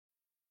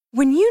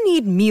When you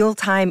need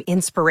mealtime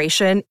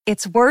inspiration,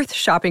 it's worth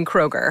shopping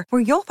Kroger,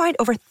 where you'll find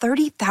over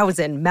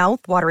 30,000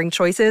 mouth-watering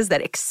choices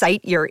that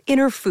excite your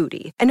inner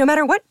foodie. And no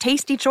matter what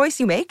tasty choice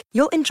you make,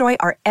 you'll enjoy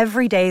our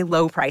everyday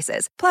low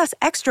prices, plus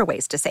extra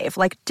ways to save,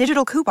 like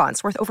digital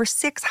coupons worth over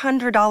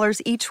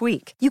 $600 each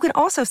week. You can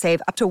also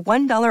save up to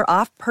 $1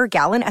 off per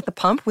gallon at the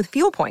pump with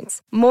fuel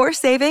points. More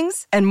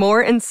savings and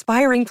more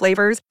inspiring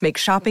flavors make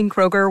shopping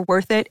Kroger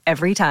worth it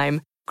every time.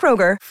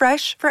 Kroger,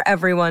 fresh for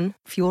everyone.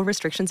 Fuel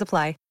restrictions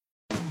apply.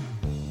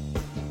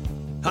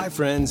 Hi,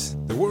 friends.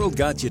 The world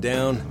got you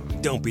down.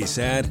 Don't be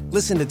sad.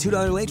 Listen to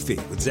 $2 Late Fee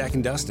with Zach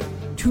and Dustin.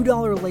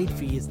 $2 Late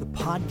Fee is the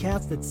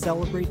podcast that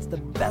celebrates the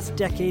best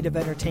decade of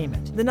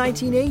entertainment, the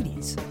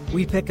 1980s.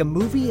 We pick a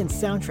movie and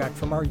soundtrack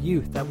from our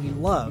youth that we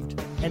loved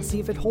and see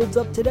if it holds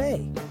up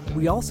today.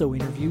 We also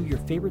interview your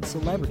favorite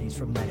celebrities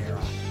from that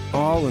era.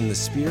 All in the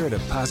spirit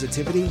of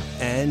positivity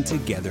and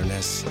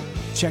togetherness.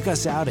 Check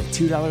us out at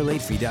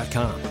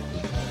 $2latefee.com.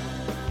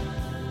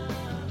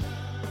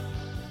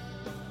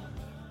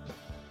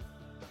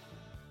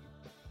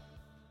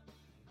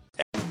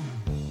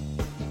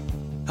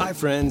 Hi,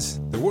 friends.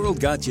 The world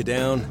got you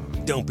down.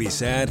 Don't be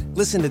sad.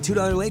 Listen to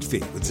 $2 Late Fee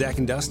with Zach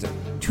and Dustin.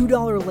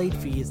 $2 Late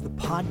Fee is the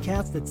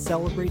podcast that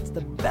celebrates the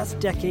best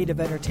decade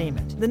of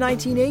entertainment, the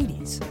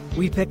 1980s.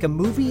 We pick a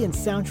movie and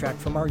soundtrack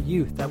from our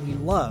youth that we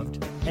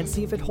loved and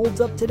see if it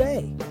holds up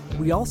today.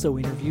 We also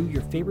interview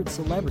your favorite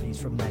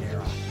celebrities from that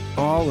era.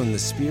 All in the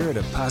spirit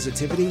of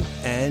positivity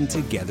and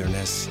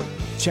togetherness.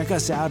 Check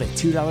us out at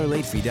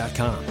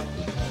 $2latefee.com.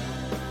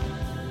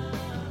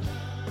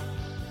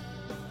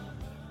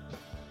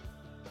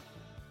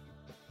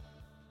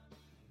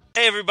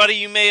 Hey everybody,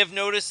 you may have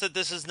noticed that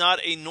this is not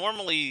a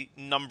normally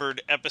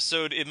numbered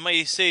episode. It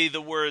may say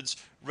the words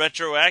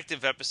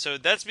retroactive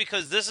episode. That's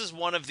because this is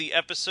one of the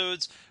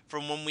episodes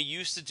from when we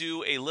used to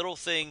do a little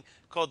thing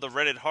called the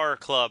Reddit Horror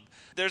Club.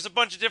 There's a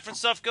bunch of different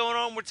stuff going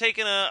on. We're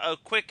taking a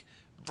quick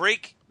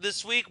break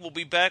this week. We'll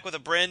be back with a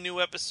brand new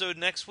episode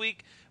next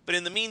week. But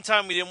in the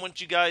meantime, we didn't want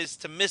you guys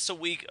to miss a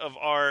week of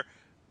our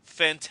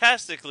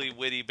fantastically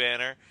witty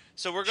banner.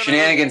 So we're gonna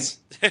shenanigans.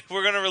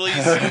 We're gonna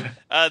release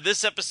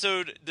this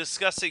episode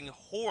discussing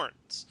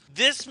horns.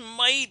 This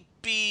might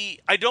be.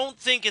 I don't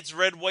think it's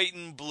red, white,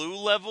 and blue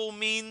level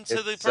mean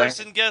to the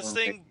person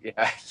guessing.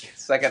 Yeah,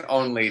 second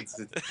only.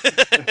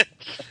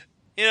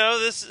 You know,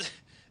 this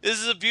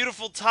is a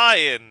beautiful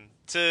tie-in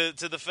to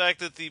the fact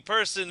that the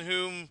person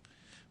whom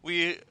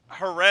we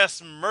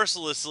harassed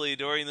mercilessly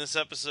during this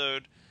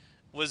episode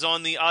was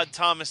on the Odd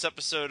Thomas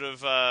episode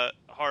of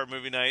Horror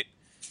Movie Night.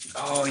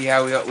 Oh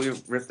yeah, we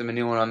ripped him a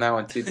new one on that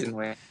one too, didn't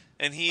we?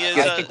 And he is.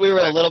 I think we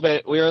were a little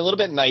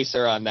bit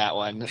nicer on that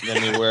one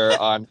than we were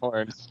on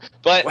Horns.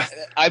 But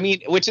I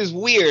mean, which is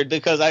weird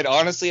because I'd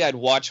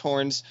watch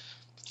Horns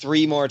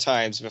 3 more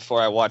times before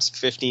I watched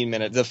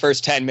the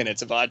first 10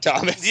 minutes of Odd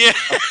Thomas. Yeah,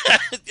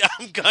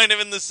 I'm kind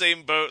of in the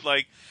same boat.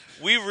 Like,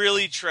 we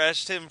really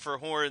trashed him for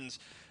Horns,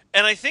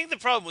 and I think the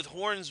problem with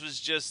Horns was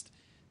just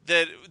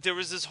that there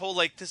was this whole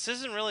like, this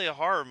isn't really a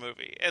horror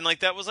movie, and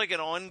like that was like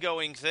an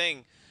ongoing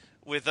thing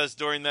with us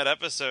during that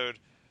episode,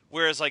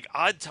 whereas like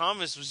Odd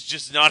Thomas was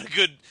just not a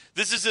good,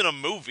 this isn't a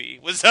movie,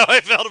 was how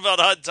I felt about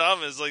Odd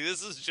Thomas. Like,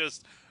 this is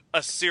just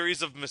a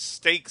series of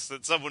mistakes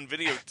that someone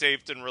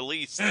videotaped and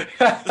released.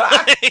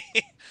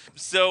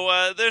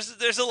 So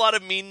there's a lot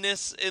of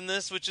meanness in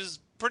this, which is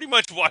pretty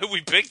much why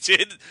we picked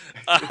it.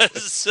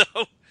 So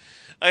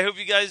I hope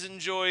you guys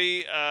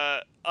enjoy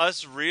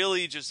us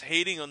really just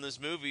hating on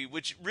this movie,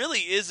 which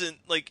really isn't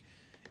like,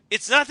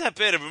 it's not that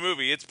bad of a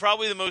movie. It's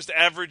probably the most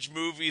average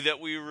movie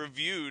that we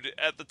reviewed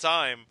at the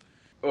time.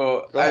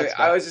 Well,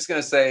 I was just going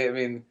to say, I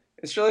mean,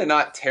 it's really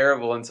not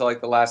terrible until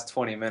like the last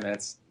 20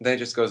 minutes. Then it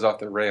just goes off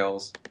the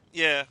rails.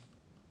 Yeah.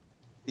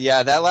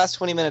 Yeah, that last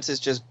 20 minutes is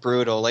just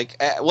brutal.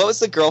 Like, what was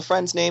the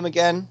girlfriend's name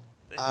again?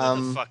 Who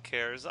the fuck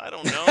cares? I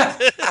don't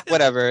know.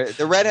 Whatever.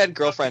 The redhead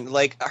girlfriend.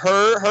 Like,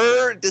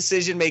 her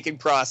decision-making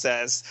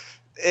process...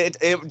 It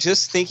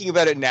just thinking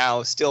about it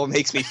now still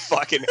makes me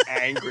fucking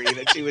angry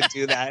that she would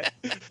do that.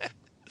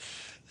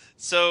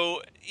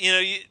 So, you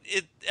know,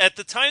 at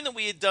the time that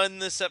we had done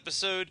this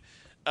episode,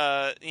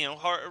 you know,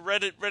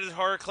 Reddit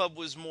Horror Club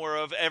was more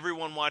of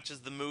everyone watches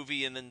the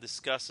movie and then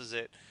discusses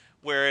it,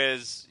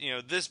 whereas, you know,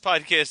 this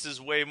podcast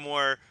is way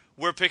more,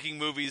 we're picking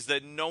movies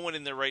that no one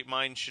in their right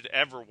mind should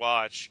ever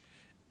watch,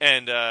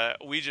 and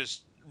we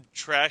just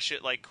trash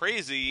it like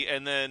crazy,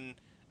 and then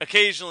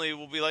occasionally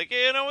we'll be like,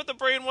 hey, you know what, the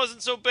Brain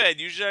wasn't so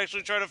bad. You should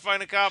actually try to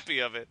find a copy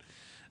of it.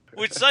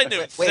 Which, side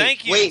note,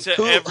 thank you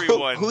to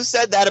everyone. Who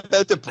said that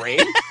about the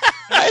Brain?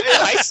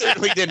 I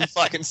certainly didn't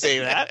fucking say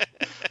that.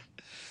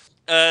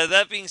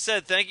 That being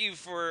said, thank you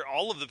for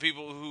all of the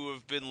people who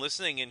have been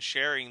listening and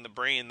sharing the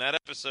Brain. That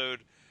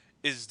episode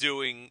is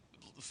doing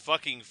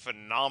fucking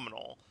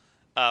phenomenal,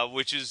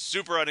 which is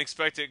super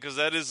unexpected because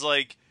that is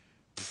like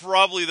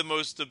probably the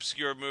most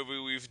obscure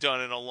movie we've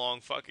done in a long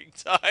fucking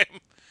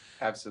time.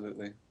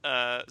 Absolutely.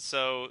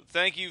 So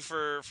thank you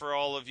for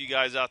all of you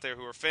guys out there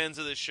who are fans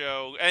of the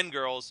show, and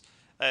girls,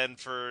 and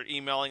for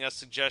emailing us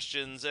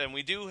suggestions. And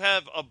we do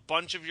have a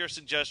bunch of your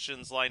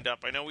suggestions lined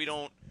up. I know we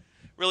don't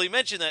really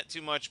mention that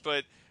too much,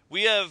 but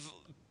we have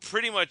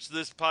pretty much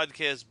this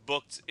podcast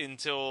booked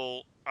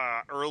until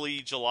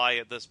early July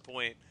at this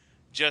point,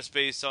 just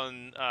based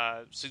on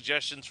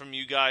suggestions from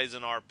you guys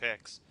and our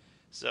picks.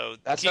 So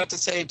that's not to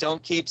say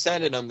don't keep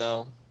sending them,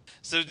 though.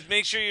 So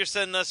make sure you're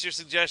sending us your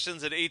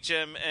suggestions at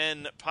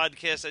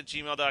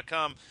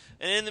hmnpodcast@gmail.com.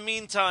 And in the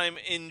meantime,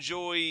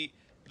 enjoy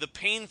the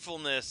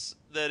painfulness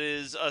that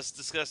is us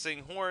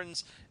discussing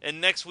Horns. And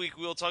next week,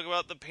 we'll talk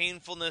about the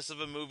painfulness of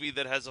a movie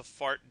that has a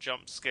fart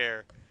jump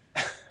scare.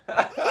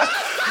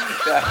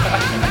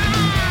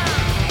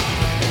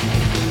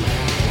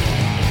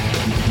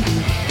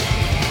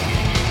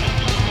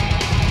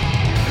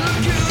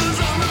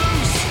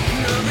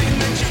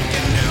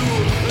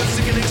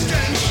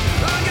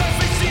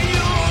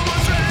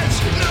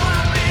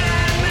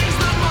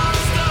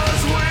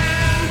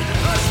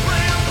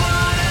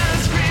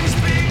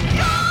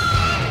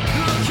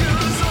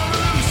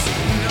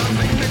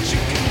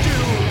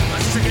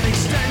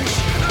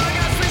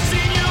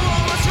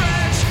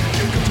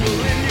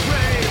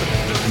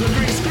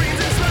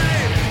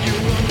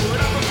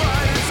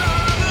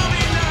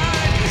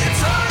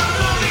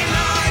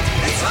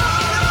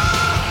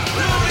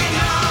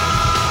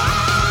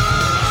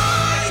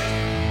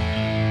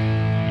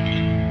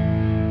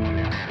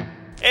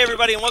 Hey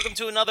everybody, and welcome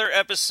to another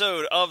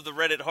episode of the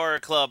Reddit Horror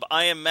Club.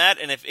 I am Matt,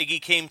 and if Iggy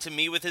came to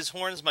me with his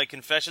horns, my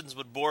confessions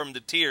would bore him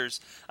to tears.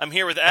 I'm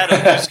here with Adam,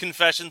 whose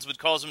confessions would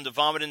cause him to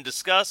vomit in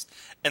disgust,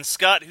 and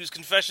Scott, whose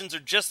confessions are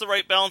just the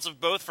right balance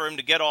of both for him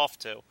to get off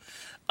to.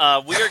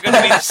 We are going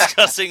to be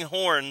discussing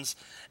Horns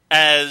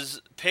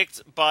as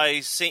picked by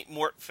St.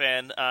 Mort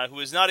fan,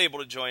 who is not able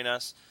to join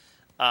us.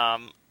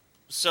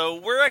 So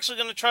we're actually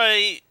going to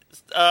try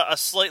a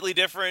slightly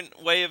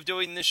different way of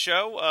doing this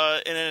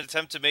show in an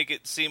attempt to make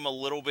it seem a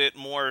little bit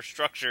more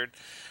structured.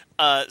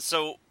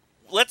 So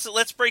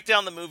let's break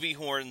down the movie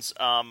Horns,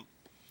 and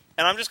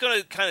I'm just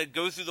going to kind of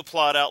go through the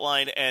plot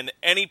outline, and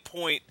any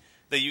point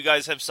that you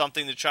guys have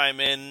something to chime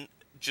in,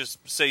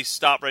 just say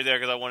stop right there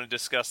because I want to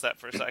discuss that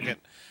for a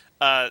second.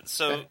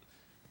 So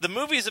the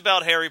movie's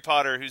about Harry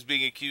Potter, who's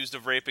being accused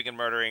of raping and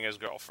murdering his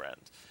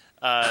girlfriend.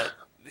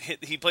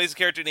 He plays a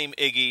character named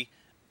Iggy,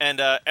 and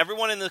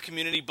everyone in the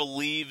community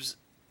believes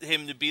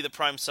him to be the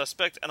prime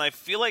suspect, and I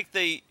feel like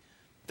they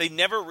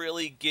never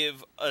really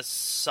give a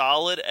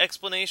solid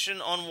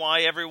explanation on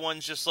why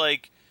everyone's just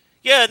like,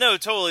 yeah, no,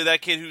 totally,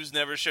 that kid who's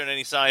never shown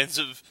any signs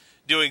of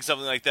doing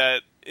something like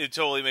that, it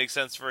totally makes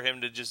sense for him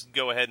to just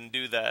go ahead and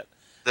do that.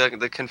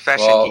 The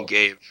confession he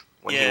gave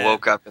when he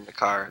woke up in the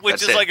car.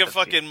 Which is like a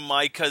fucking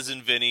My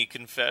Cousin Vinny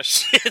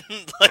confession,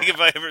 like if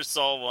I ever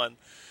saw one.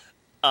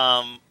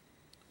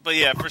 But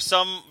yeah, for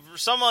some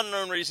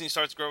unknown reason, he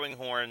starts growing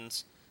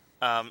horns,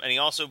 and he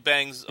also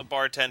bangs a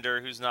bartender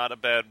who's not a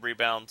bad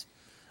rebound.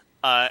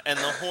 And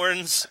the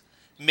horns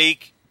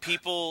make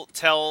people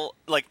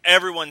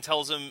everyone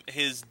tells him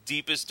his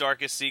deepest,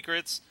 darkest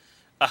secrets,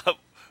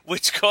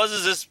 which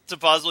causes this to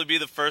possibly be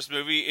the first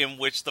movie in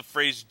which the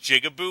phrase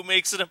 "jigaboo"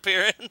 makes an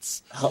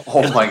appearance.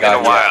 Oh my god!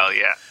 In a while,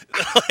 yeah.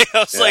 I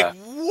was like,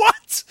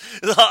 what?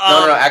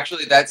 No.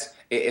 Actually, that's.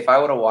 If I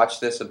would have watched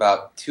this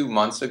about 2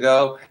 months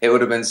ago, it would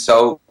have been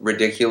so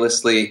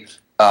ridiculously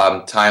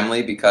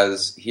timely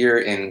because here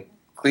in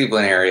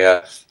Cleveland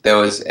area, there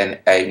was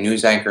a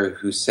news anchor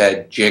who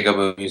said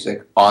 "jigaboo"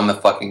 music on the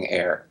fucking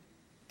air.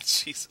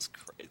 Jesus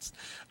Christ.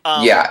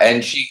 Yeah,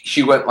 and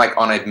she went like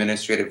on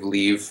administrative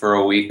leave for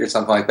a week or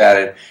something like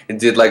that and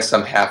did like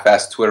some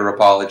half-assed Twitter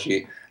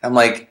apology. I'm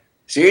like,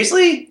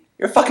 seriously?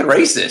 You're fucking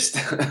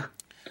racist.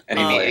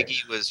 Anyway.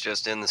 Iggy was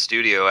just in the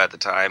studio at the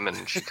time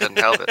and she couldn't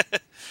help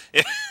it.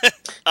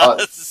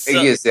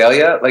 Iggy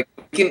Azalea? Like,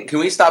 can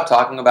we stop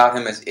talking about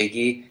him as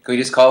Iggy? Can we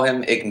just call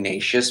him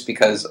Ignatius?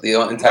 Because the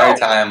entire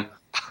time,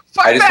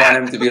 I just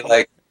want him to be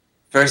like,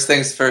 first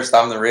things first,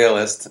 I'm the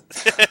realist.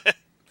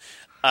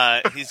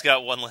 He's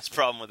got one less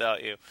problem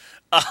without you.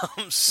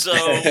 So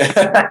Wait,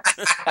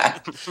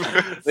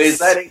 is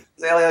that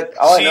Azalea?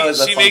 All I know is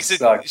that song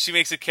sucks. She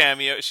makes a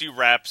cameo. She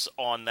raps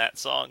on that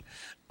song.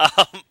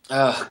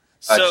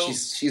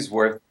 She's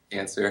worth the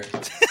answer.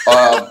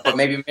 But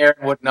maybe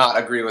Maren would not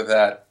agree with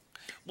that.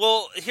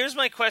 Well, here's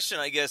my question,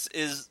 I guess,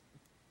 is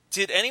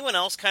did anyone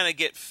else kind of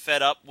get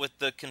fed up with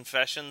the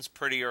confessions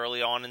pretty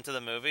early on into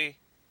the movie?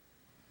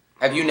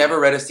 Have you never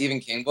read a Stephen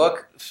King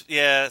book?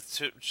 Yeah.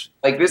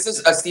 Like, this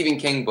is a Stephen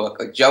King book.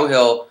 Like, Joe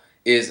Hill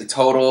is a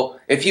total...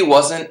 If he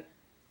wasn't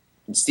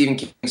Stephen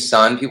King's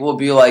son, people would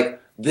be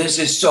like, this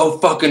is so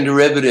fucking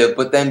derivative.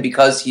 But then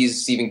because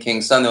he's Stephen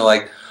King's son, they're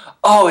like,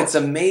 oh, it's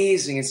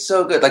amazing. It's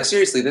so good. Like,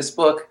 seriously,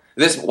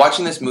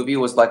 watching this movie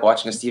was like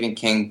watching a Stephen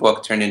King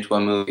book turned into a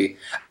movie.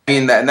 I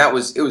mean, it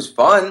was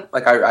fun.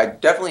 Like, I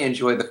definitely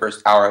enjoyed the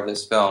first hour of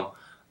this film.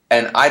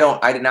 And I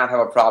did not have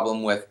a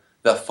problem with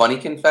the funny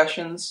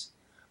confessions,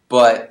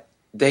 but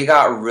they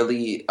got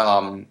really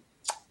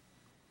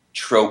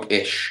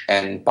trope-ish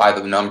and by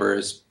the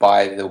numbers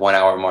by the 1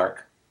 hour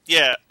mark.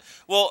 Yeah.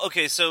 Well,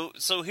 okay, so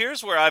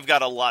here's where I've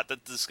got a lot to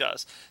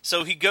discuss.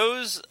 So he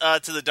goes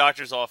to the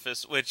doctor's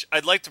office, which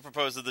I'd like to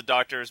propose that the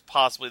doctor is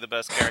possibly the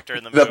best character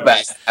in the movie. The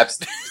best,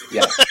 absolutely,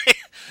 yeah.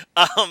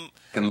 Um,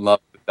 Can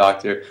love the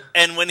Doctor.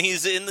 and when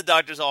he's in the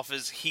doctor's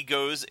office, he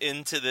goes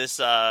into this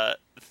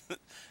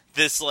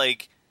this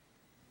like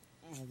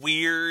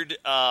weird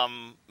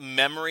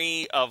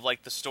memory of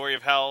like the story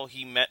of how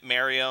he met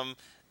Miriam,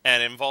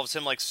 and it involves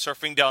him like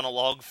surfing down a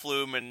log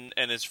flume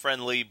and his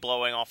friend Lee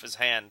blowing off his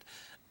hand.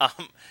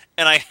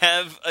 And I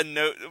have a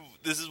note.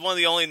 This is one of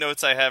the only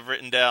notes I have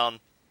written down,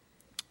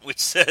 which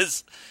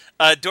says,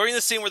 during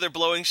the scene where they're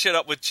blowing shit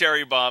up with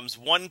cherry bombs,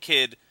 one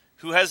kid,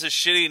 who has a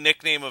shitty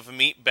nickname of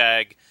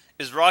Meatbag,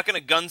 is rocking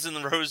a Guns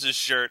N' Roses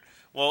shirt,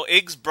 while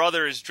Ig's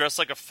brother is dressed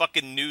like a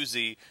fucking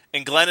newsie,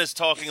 and Glenn is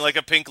talking like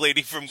a pink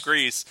lady from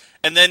Grease,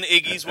 and then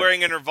Iggy's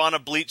wearing a Nirvana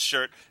Bleach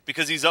shirt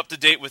because he's up to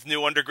date with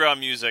new underground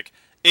music.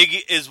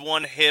 Iggy is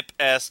one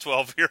hip-ass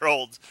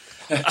 12-year-old.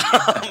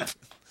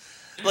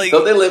 Like,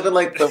 Don't they live in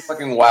like the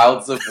fucking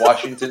wilds of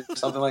Washington or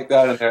something like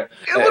that? And It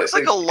looks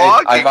like a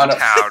logging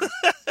town.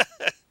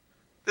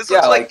 This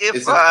looks like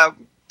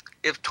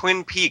if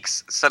Twin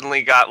Peaks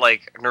suddenly got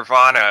like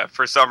Nirvana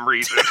for some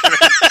reason,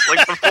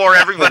 like before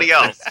everybody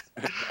else.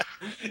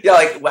 Yeah,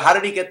 like how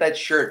did he get that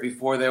shirt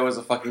before there was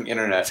a fucking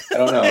internet? I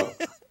don't know.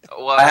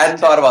 Well, I hadn't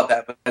thought about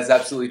that, but that's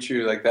absolutely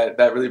true. Like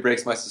that really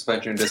breaks my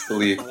suspension of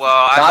disbelief.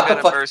 Well, I'm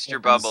going to burst your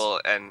bubble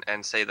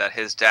and say that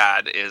his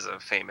dad is a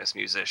famous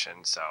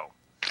musician, so...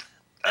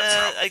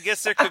 I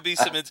guess there could be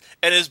some...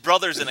 and his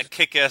brother's in a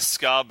kick-ass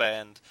ska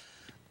band.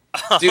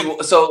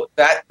 Dude, so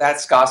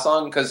that ska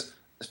song, because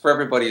for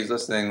everybody who's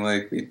listening,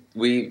 like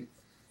we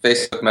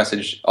Facebook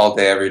message all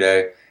day, every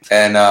day,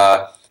 and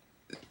I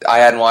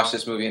hadn't watched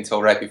this movie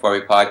until right before we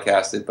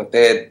podcasted, but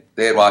they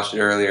had watched it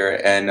earlier,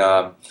 and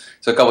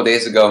so a couple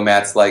days ago,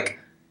 Matt's like,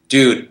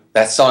 dude,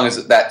 that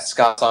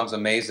ska song's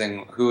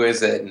amazing. Who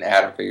is it? And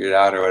Adam figured it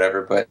out or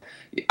whatever. But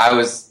I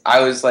was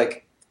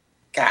like,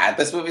 God,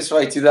 this movie's from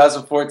like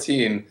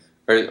 2014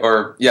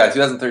 or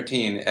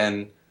 2013,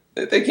 and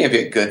there can't be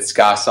a good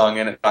ska song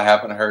in it I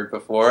haven't heard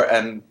before.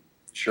 And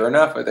sure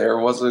enough, there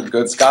was a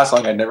good ska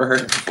song I'd never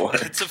heard before.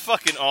 It's a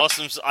fucking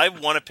awesome. I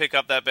want to pick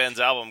up that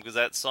band's album because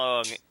that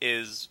song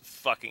is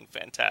fucking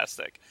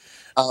fantastic.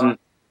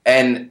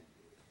 And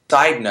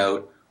side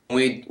note.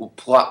 When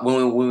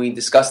we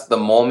discussed the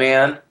Mole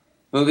Man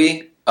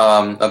movie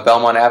of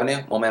Belmont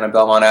Avenue, Mole Man of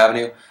Belmont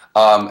Avenue,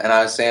 and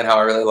I was saying how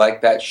I really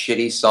liked that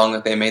shitty song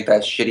that they made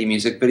that shitty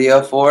music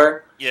video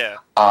for. Yeah.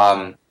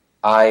 I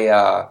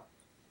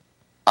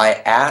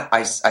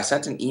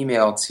sent an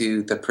email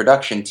to the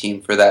production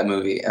team for that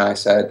movie, and I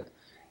said,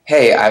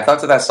 "Hey, I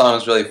thought that song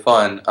was really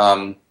fun.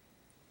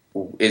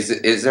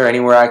 Is there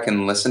anywhere I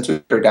can listen to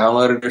it or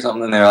download it or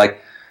something?" And they're like,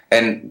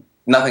 and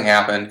nothing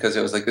happened because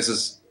it was like this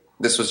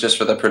was just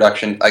for the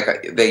production.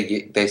 Like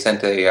they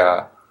sent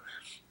an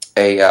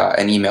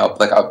email,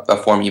 like a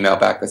form email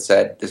back that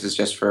said this was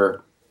just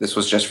for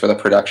the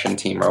production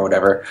team or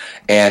whatever.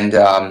 And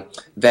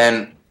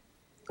then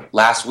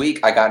last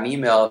week I got an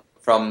email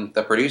from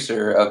the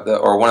producer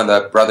or one of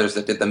the brothers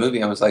that did the movie,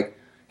 and was like,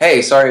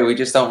 "Hey, sorry, we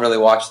just don't really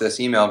watch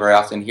this email very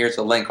often. Here's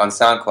a link on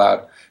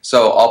SoundCloud."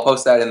 So I'll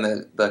post that in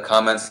the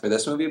comments for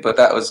this movie. But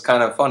that was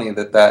kind of funny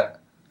that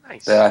I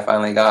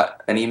finally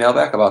got an email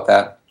back about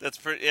that. That's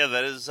pretty. Yeah,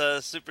 that is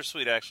super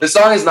sweet. Actually,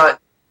 the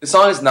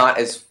song is not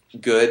as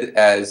good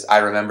as I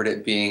remembered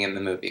it being in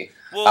the movie.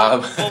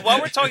 Well, while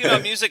we're talking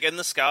about music and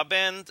the ska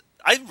band,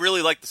 I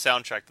really like the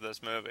soundtrack to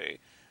this movie.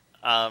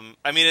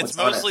 I mean, it's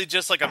mostly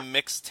just like a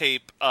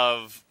mixtape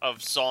of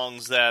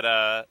songs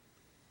that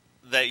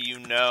you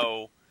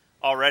know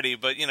already,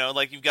 but you know,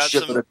 like you've got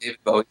some of David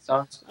Bowie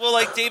songs. Well,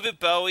 like David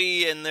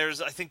Bowie, and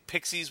there's I think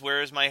Pixies'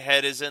 "Where Is My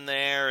Head" is in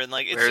there, and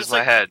like it's Where's just My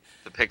like, Head?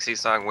 The Pixie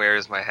song "Where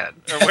Is My Head?"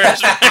 Or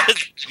Where's My Head?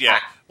 Yeah,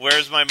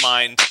 Where's My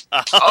Mind?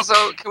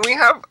 Also, can we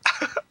have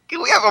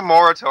a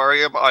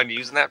moratorium on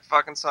using that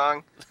fucking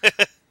song?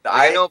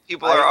 I know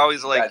people are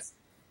always like,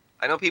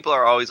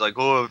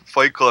 "Oh,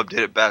 Fight Club did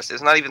it best."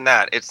 It's not even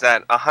that. It's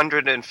that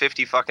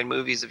 150 fucking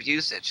movies have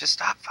used it. Just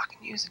stop fucking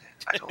using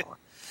it. I don't want.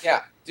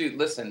 Yeah, dude,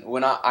 listen,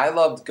 when I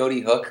loved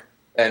Goaty Hook,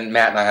 and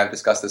Matt and I have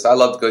discussed this, I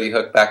loved Goaty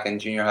Hook back in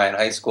junior high and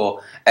high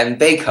school, and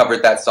they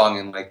covered that song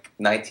in like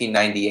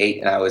 1998,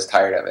 and I was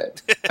tired of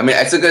it. I mean,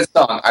 it's a good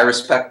song. I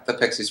respect the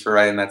Pixies for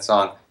writing that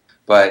song,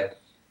 but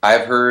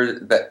I've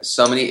heard that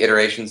so many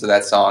iterations of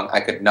that song,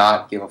 I could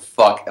not give a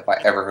fuck if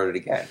I ever heard it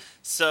again.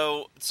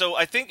 So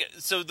I think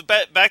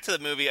back to the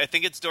movie. I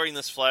think it's during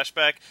this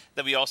flashback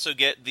that we also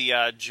get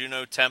the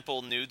Juno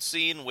Temple nude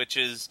scene, which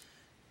is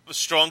a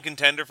strong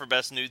contender for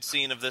best nude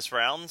scene of this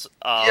round.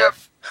 Yep.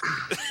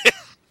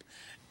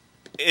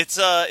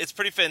 It's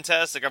pretty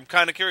fantastic. I'm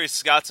kind of curious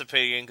Scott's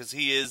opinion because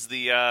he is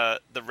the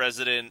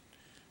resident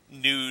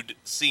nude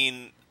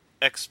scene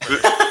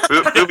expert.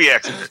 Movie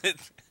expert.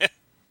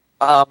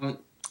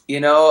 You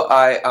know,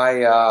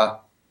 I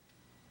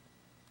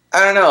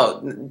don't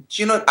know.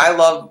 Juno,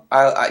 I've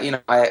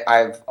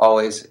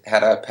always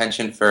had a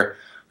penchant for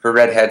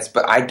redheads,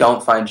 but I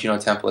don't find Juno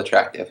Temple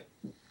attractive.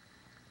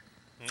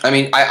 I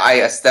mean,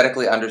 I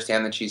aesthetically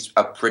understand that she's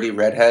a pretty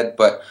redhead,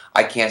 but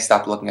I can't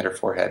stop looking at her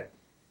forehead.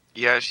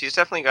 Yeah, she's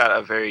definitely got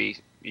a very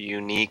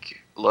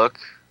unique look.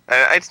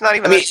 It's not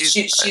even. I mean,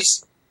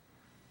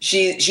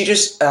 she's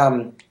just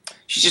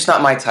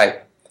not my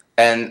type.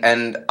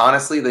 And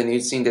honestly, the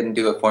nude scene didn't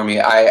do it for me.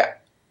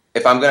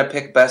 If I'm gonna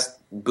pick best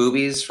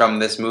boobies from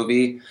this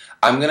movie,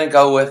 I'm gonna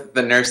go with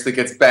the nurse that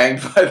gets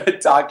banged by the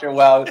doctor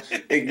while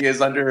Iggy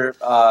is under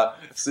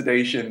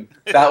sedation.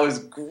 That was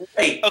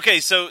great. Okay,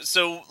 so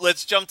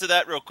let's jump to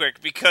that real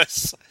quick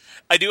because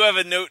I do have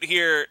a note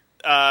here,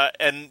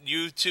 and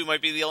you two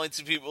might be the only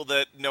two people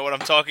that know what I'm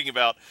talking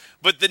about.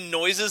 But the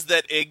noises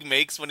that Ig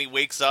makes when he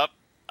wakes up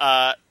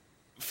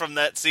from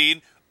that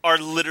scene are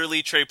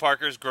literally Trey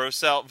Parker's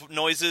gross out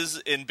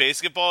noises in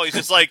basketball. He's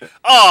just like,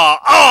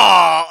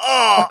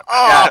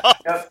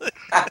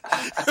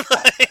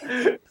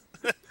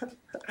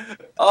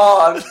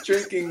 I'm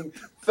drinking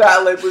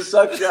fat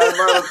liposuction out of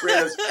Marlon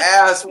Brando's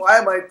ass. Why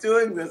am I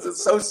doing this?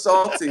 It's so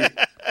salty.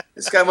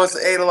 This guy must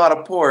have ate a lot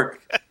of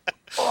pork.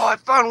 Oh, I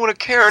found one of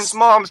Karen's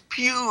mom's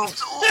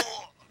pubes.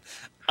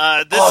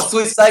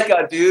 Sweet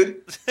Psycho,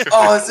 dude.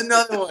 Oh, it's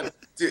another one.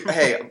 Dude,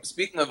 hey,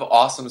 speaking of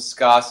awesome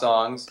ska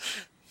songs,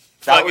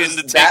 fucking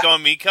the Take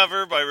On Me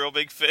cover by Real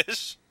Big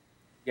Fish.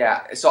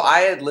 Yeah, so I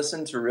had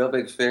listened to Real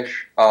Big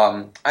Fish.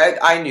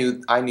 I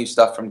knew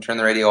stuff from Turn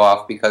the Radio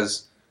Off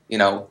because,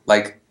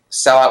 like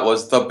Sell Out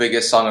was the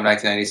biggest song of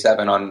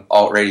 1997 on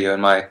alt radio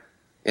in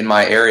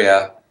my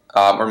area,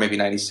 or maybe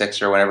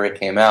 96 or whenever it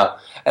came out.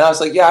 And I was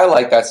like, yeah, I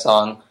like that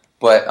song,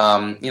 but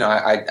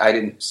I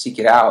didn't seek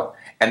it out.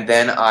 And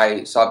then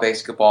I saw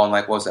Basketball in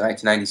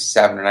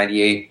 1997 or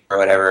 98 or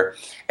whatever.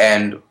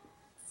 And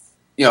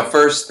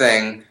first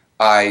thing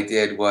I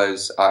did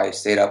was I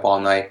stayed up all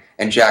night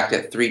and jacked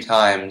it 3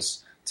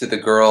 times to the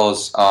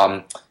girls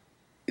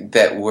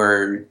that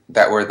were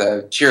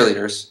the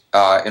cheerleaders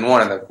in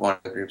one of the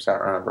groups. I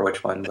don't remember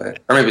which one, or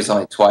maybe it's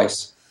only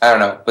twice. I don't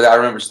know, but I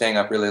remember staying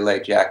up really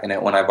late jacking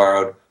it when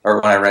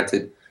I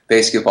rented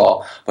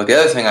Basketball. But the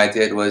other thing I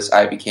did was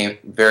I became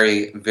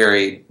very,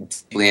 very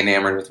deeply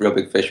enamored with Real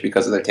Big Fish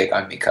because of their Take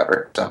On Me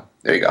cover. So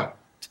there you go.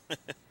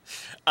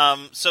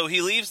 So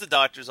he leaves the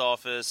doctor's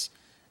office,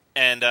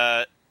 and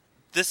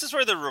this is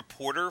where the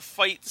reporter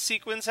fight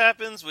sequence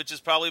happens, which is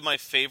probably my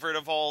favorite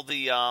of all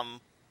the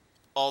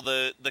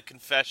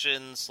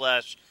confession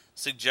 /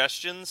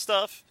 suggestion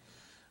stuff.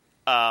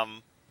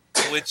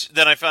 Which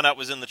then I found out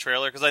was in the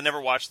trailer because I never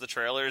watched the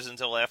trailers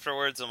until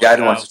afterwards. I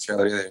didn't watch the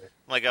trailer either.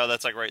 I'm like, oh,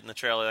 that's right in the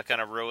trailer. That kind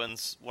of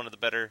ruins one of the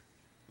better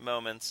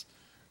moments.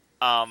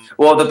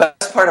 Well, the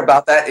best part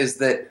about that is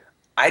that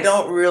I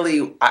don't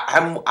really.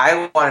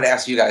 I wanted to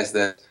ask you guys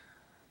that.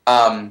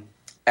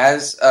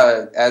 As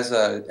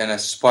an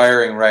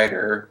aspiring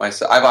writer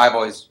myself, I've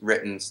always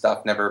written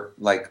stuff, never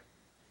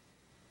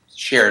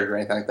shared or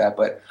anything like that.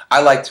 But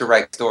I like to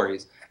write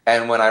stories,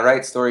 and when I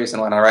write stories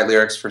and when I write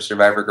lyrics for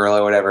Survivor Girl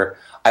or whatever,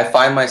 I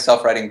find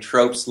myself writing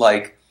tropes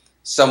like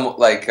somebody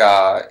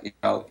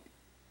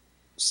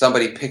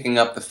picking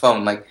up the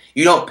phone. Like,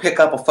 you don't pick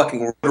up a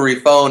fucking rotary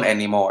phone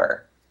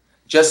anymore.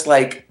 Just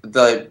like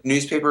the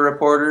newspaper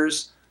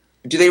reporters,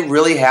 do they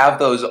really have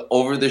those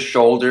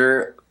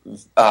over-the-shoulder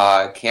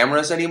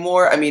cameras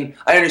anymore? I mean,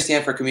 I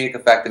understand for comedic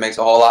effect it makes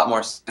a whole lot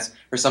more sense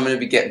for someone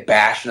to get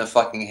bashed in the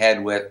fucking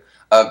head with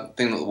a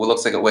thing that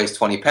looks like it weighs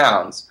 20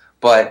 pounds.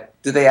 But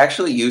do they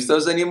actually use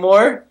those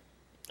anymore?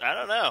 I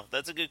don't know.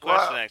 That's a good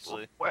question,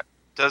 actually. What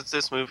does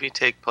this movie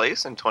take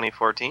place in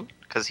 2014?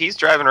 Because he's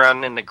driving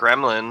around in the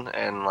Gremlin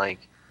and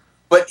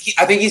But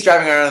I think he's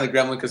driving around in the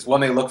Gremlin because 1,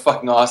 they look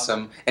fucking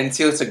awesome, and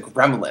 2, it's a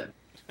Gremlin.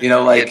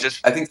 I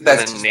think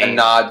that's just a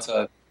nod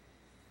to.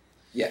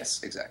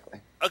 Yes,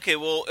 exactly. Okay,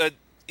 well,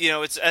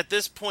 it's at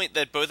this point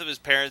that both of his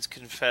parents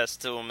confess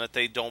to him that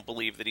they don't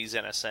believe that he's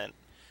innocent.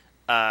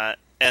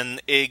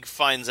 And Ig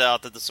finds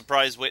out that the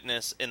surprise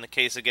witness in the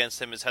case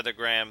against him is Heather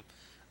Graham,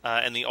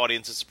 and the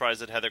audience is surprised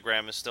that Heather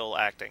Graham is still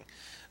acting.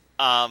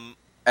 And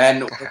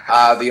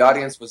the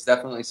audience was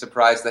definitely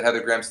surprised that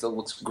Heather Graham still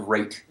looks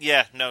great.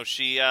 Yeah, no,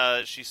 she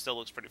still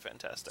looks pretty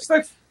fantastic.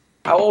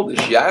 How old is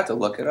she? I have to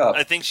look it up.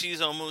 I think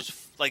she's almost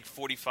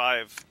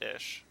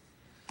 45-ish.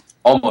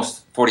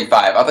 Almost 45.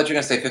 I thought you were going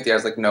to say 50. I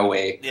was like, no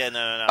way. Yeah,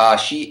 no.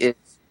 She is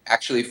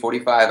actually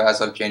 45 as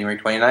of January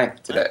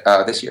 29th today,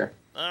 this year.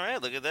 All right,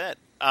 look at that.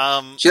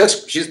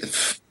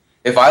 She's.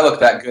 If I look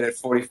that good at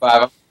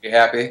 45, I'm be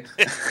happy.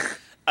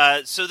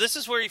 So this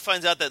is where he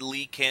finds out that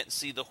Lee can't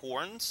see the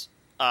horns.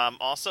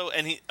 Also,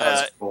 and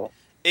That's cool.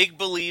 Ig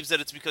believes that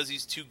it's because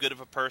he's too good of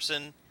a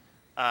person,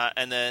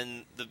 and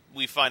then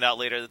we find out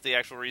later that the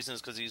actual reason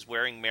is because he's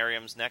wearing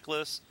Miriam's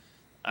necklace.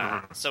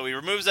 So he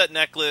removes that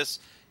necklace.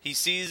 He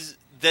sees.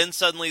 Then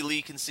suddenly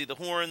Lee can see the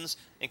horns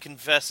and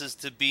confesses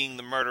to being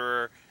the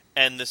murderer.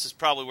 And this is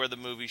probably where the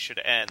movie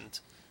should end.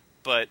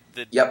 But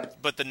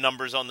the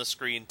numbers on the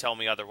screen tell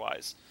me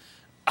otherwise.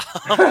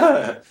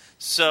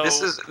 So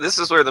this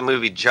is where the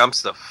movie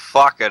jumps the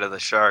fuck out of the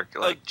shark,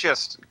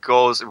 just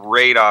goes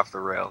right off the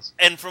rails.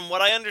 And from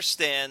what I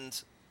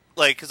understand,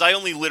 because I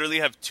only literally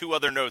have 2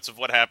 other notes of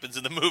what happens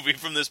in the movie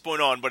from this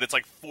point on, but it's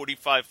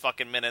 45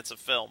 fucking minutes of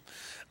film.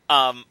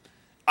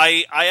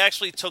 I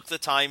actually took the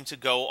time to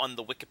go on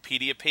the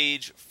Wikipedia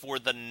page for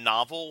the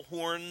novel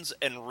Horns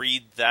and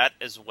read that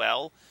as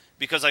well,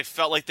 because I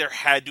felt like there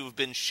had to have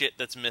been shit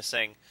that's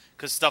missing,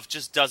 because stuff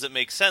just doesn't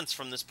make sense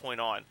from this point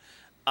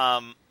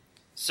on.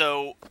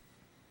 So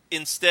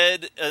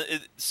instead,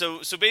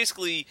 so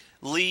basically,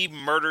 Lee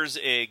murders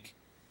Ig,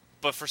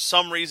 but for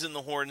some reason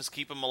the Horns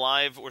keep him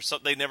alive, or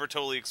they never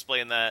totally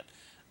explain that.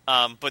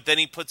 But then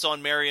he puts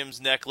on Miriam's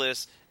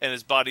necklace, and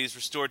his body is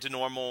restored to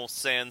normal,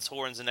 sans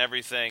horns and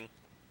everything.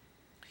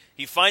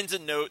 He finds a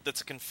note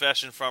that's a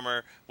confession from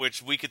her,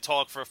 which we could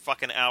talk for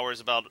fucking hours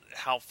about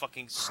how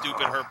fucking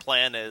stupid her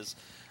plan is.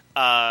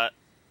 But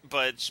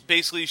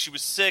basically she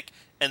was sick,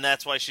 and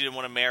that's why she didn't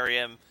want to marry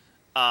him.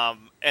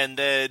 And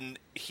then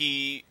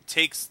he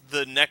takes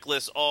the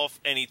necklace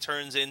off, and he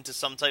turns into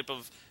some type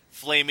of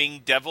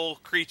flaming devil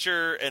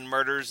creature and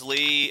murders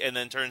Lee, and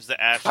then turns to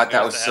ash. God,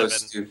 that was so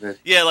stupid.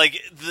 Yeah,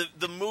 like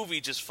the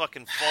movie just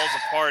fucking falls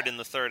apart in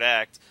the third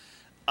act.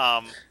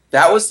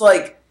 That was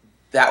like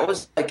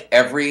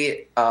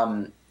every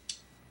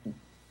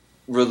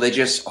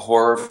religious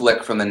horror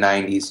flick from the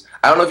 90s.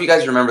 I don't know if you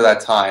guys remember that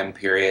time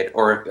period,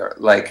 or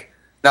like,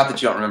 not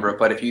that you don't remember it,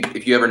 but if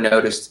you ever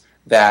noticed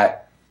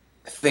that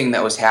thing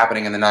that was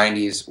happening in the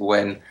 90s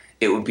when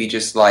it would be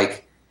just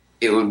like,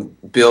 it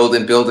would build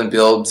and build and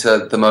build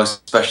to the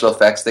most special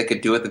effects they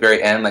could do at the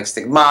very end, like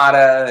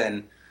Stigmata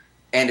and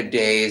End of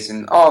Days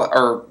and all,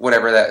 or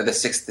whatever that, The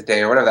Sixth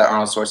Day, or whatever that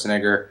Arnold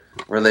Schwarzenegger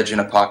religion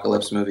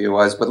apocalypse movie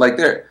was. But like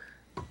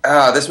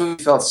this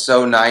movie felt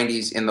so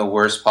 90s in the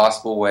worst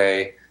possible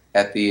way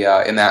at the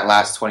in that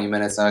last 20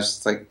 minutes. And I was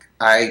just like,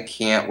 I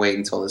can't wait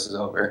until this is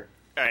over.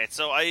 All right,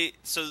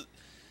 so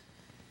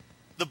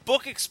the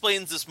book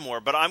explains this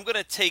more, but I'm going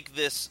to take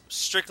this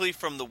strictly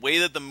from the way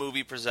that the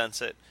movie presents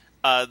it.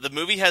 The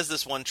movie has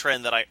this one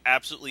trend that I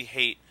absolutely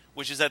hate,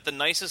 which is that the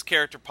nicest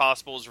character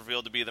possible is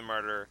revealed to be the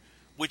murderer,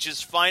 which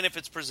is fine if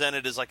it's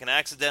presented as like an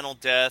accidental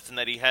death and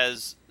that he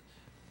has,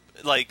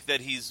 like,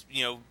 that he's,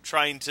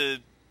 trying to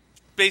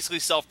basically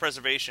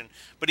self-preservation,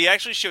 but he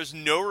actually shows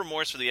no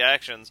remorse for the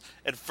actions,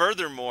 and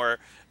furthermore,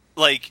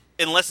 like,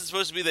 unless it's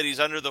supposed to be that he's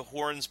under the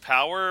Horn's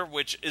power,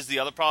 which is the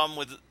other problem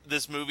with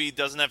this movie,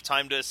 doesn't have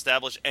time to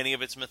establish any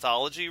of its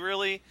mythology,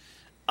 really.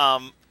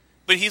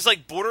 But he's,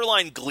 like,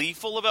 borderline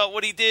gleeful about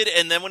what he did,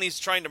 and then when he's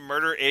trying to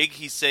murder Ig,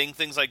 he's saying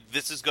things like,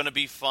 this is going to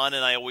be fun,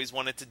 and I always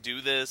wanted to do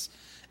this,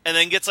 and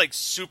then gets, like,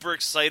 super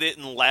excited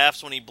and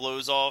laughs when he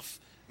blows off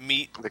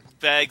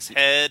Meatbag's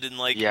head, and,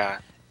 like, yeah.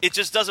 It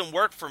just doesn't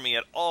work for me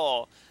at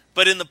all.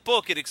 But in the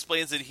book, it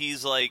explains that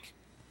he's, like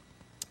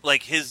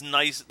his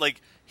nice,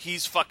 like,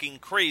 he's fucking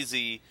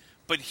crazy,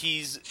 but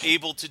he's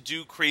able to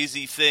do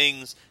crazy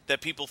things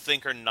that people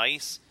think are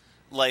nice.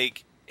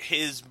 Like,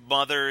 his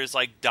mother is,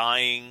 like,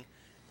 dying,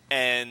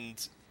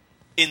 and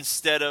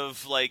instead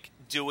of, like,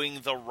 doing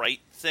the right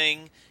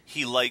thing,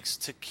 he likes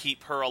to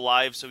keep her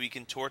alive so he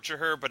can torture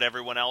her, but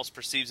everyone else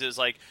perceives it as,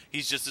 like,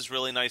 he's just this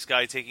really nice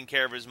guy taking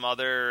care of his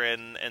mother,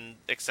 and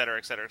et cetera,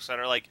 et cetera, et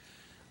cetera. Like,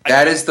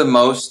 that is the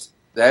most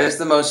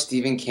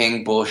Stephen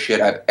King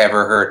bullshit I've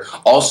ever heard.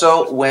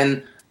 Also,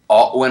 when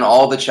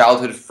all the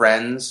childhood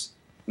friends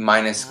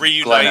minus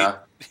reunite. Glenna,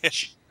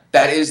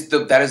 that is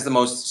the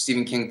most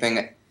Stephen King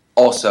thing.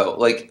 Also,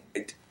 like,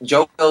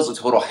 Joe Hill's a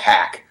total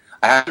hack.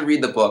 I have to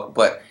read the book,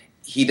 but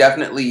he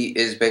definitely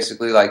is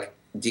basically like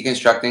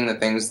deconstructing the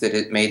things that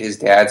it made his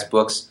dad's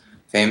books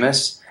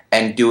famous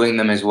and doing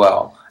them as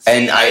well.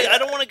 And I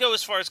don't want to go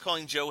as far as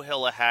calling Joe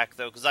Hill a hack,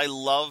 though, because I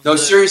love. No,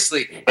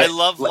 seriously. I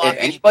love Lock if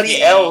anybody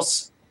Key.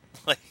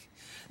 Like,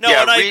 no,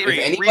 yeah, and I agree.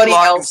 If anybody read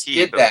Lock else and Key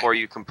did that before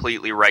you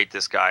completely write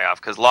this guy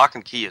off, because Lock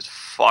and Key is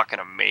fucking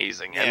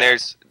amazing, Yeah.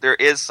 and there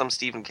is some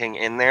Stephen King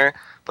in there,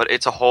 but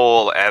it's a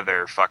whole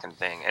other fucking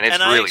thing, and it's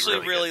and really, I actually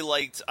really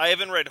liked. I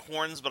haven't read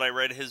Horns, but I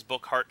read his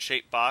book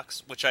Heart-Shaped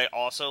Box, which I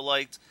also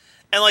liked.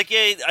 And, like,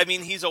 yeah, I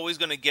mean, he's always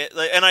going to get.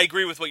 And I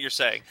agree with what you're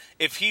saying.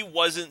 If he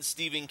wasn't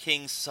Stephen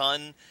King's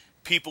son,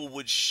 people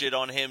would shit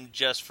on him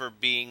just for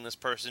being this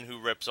person who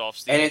rips off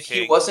Stephen King. And if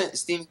he wasn't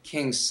Stephen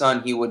King's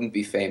son, he wouldn't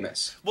be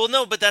famous. Well,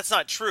 no, but that's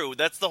not true.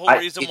 That's the whole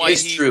reason why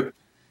true.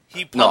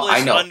 He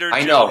published under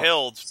Joe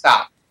Hill.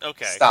 Stop.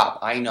 Okay. Stop.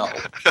 I know.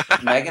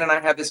 Megan and I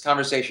had this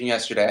conversation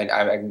yesterday.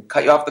 I can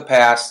cut you off the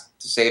pass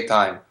to save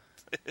time.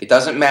 It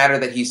doesn't matter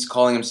that he's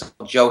calling himself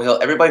Joe Hill.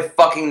 Everybody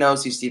fucking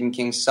knows he's Stephen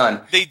King's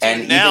son. They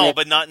do now,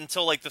 but not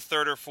until, like, the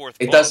third or fourth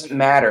book. It doesn't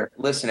matter.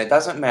 Listen, it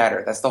doesn't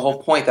matter. That's the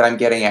whole point that I'm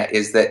getting at,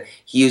 is that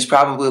he is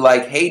probably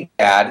like, hey,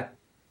 Dad,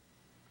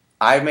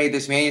 I've made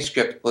this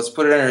manuscript. Let's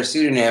put it under a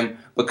pseudonym,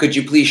 but could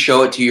you please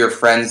show it to your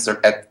friends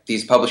at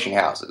these publishing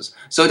houses?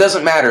 So it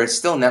doesn't matter. It's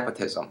still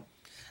nepotism.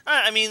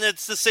 I mean,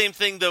 it's the same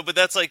thing, though, but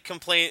that's like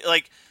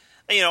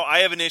I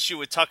have an issue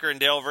with Tucker and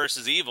Dale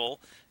versus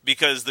Evil,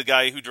 because the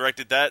guy who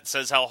directed that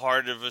says how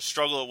hard of a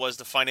struggle it was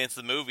to finance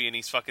the movie, and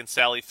he's fucking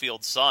Sally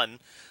Field's son.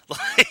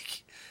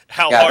 Like,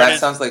 how hard that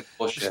sounds like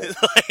bullshit.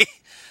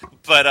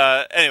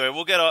 But anyway,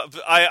 we'll get off.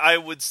 I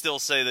would still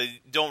say that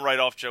don't write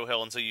off Joe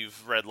Hill until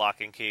you've read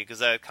Lock and Key, because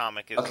that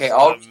comic is okay.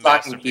 I'll read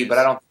Lock and Key, but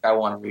I don't think I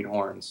want to read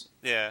Horns.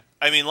 Yeah,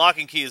 I mean, Lock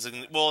and Key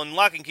and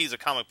Lock and Key is a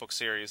comic book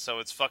series, so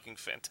it's fucking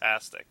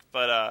fantastic.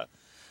 But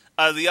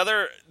the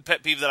other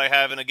pet peeve that I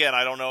have, and again,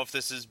 I don't know if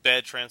this is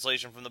bad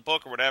translation from the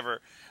book or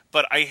whatever,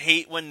 but I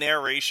hate when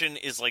narration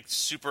is like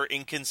super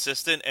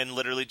inconsistent and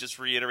literally just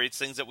reiterates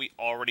things that we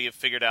already have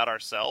figured out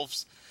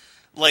ourselves.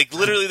 Like,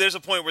 literally, there's a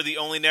point where the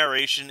only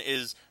narration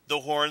is the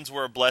horns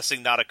were a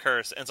blessing, not a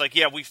curse. And it's like,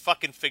 yeah, we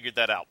fucking figured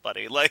that out,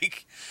 buddy.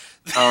 Like,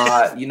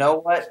 you know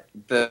what?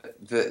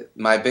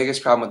 My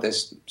biggest problem with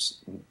this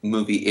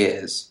movie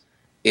is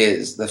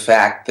the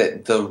fact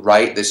that the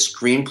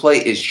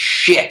screenplay is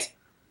shit.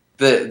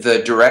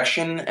 The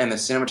direction and the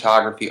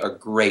cinematography are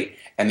great,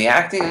 and the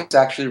acting is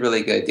actually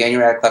really good.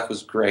 Daniel Radcliffe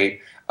was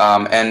great,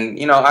 and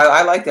you know,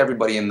 I liked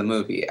everybody in the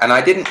movie, and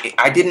I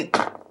didn't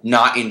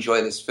not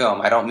enjoy this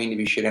film. I don't mean to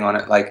be shitting on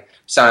it, like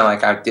sounding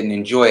like I didn't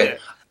enjoy it.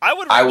 I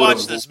would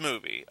rewatch this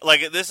movie.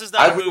 Like, this is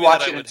not a movie that I would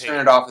watch it and turn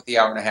it off at the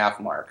hour and a half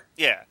mark.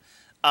 Yeah.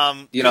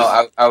 You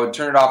know, I would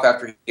turn it off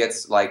after he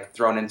gets like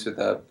thrown into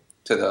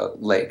the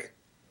lake.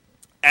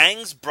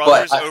 Aang's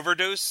brother's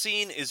overdose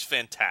scene is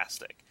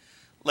fantastic.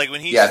 Like,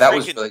 when he's that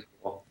was really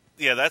cool.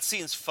 Yeah, that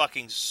scene's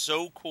fucking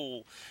so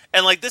cool.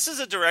 And like, this is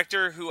a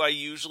director who I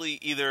usually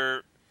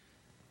either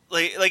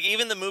like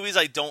even the movies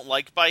I don't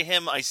like by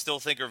him, I still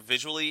think are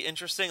visually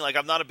interesting. Like,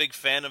 I'm not a big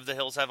fan of the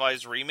Hills Have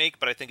Eyes remake,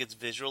 but I think it's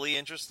visually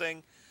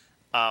interesting.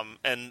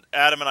 And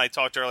Adam and I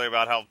talked earlier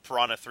about how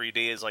Piranha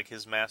 3D is like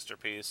his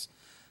masterpiece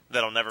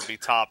that'll never be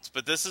topped.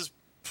 But this is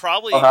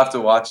probably... I'll have to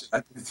watch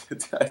it.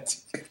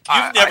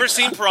 You've never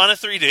seen Piranha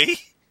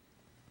 3D?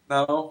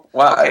 No.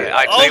 Well, okay,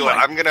 I tell you what,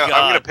 I'm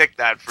gonna pick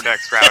that for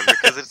next round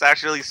because it's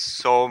actually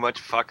so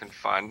much fucking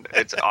fun.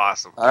 It's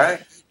awesome. All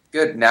right.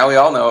 Good. Now we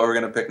all know what we're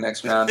going to pick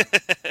next round.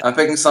 I'm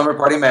picking Slumber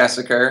Party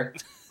Massacre.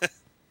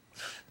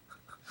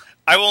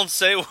 I won't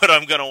say what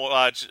I'm going to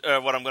watch,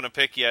 what I'm going to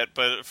pick yet,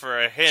 but for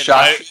a hint,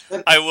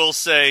 I will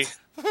say...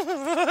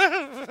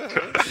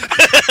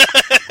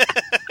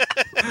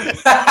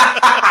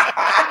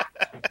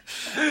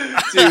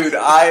 Dude,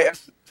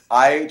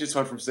 I just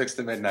went from 6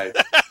 to midnight.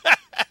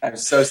 I'm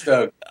so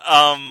stoked.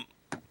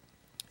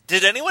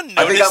 Did anyone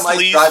notice? I think I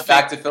might drive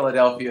back to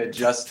Philadelphia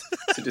just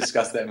to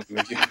discuss that movie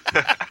with you.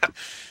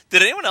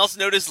 Did anyone else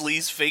notice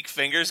Lee's fake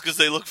fingers? Because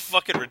they look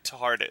fucking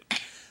retarded.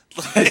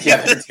 Yeah,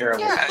 they're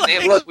terrible. Yeah,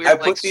 they look, weird, I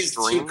put these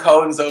two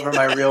cones over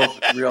my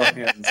real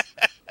hands.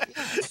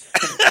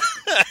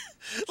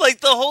 Like,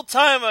 the whole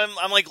time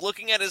I'm like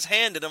looking at his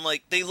hand and I'm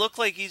like, they look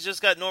like he's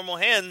just got normal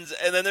hands,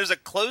 and then there's a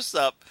close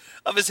up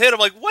of his hand. I'm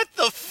like, what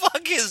the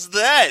fuck is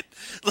that?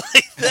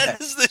 Like,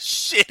 that is the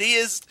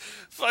shittiest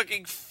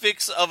fucking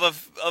fix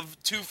of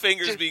two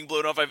fingers being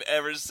blown off I've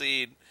ever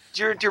seen.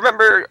 Do you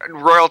remember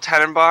Royal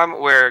Tenenbaum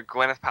where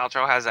Gwyneth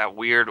Paltrow has that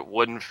weird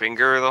wooden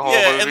finger the whole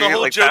movie? Yeah, and the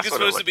whole joke is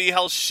supposed to be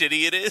how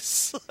shitty it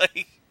is.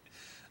 Like,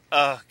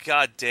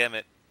 god damn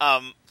it.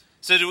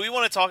 So do we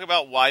want to talk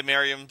about why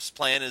Miriam's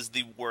plan is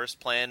the worst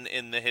plan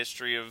in the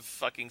history of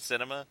fucking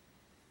cinema?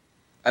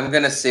 I'm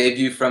going to save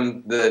you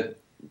from the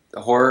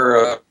horror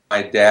of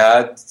my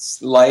dad's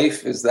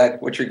life. Is that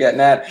what you're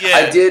getting at?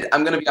 Yeah.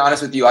 I'm going to be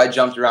honest with you, I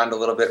jumped around a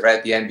little bit right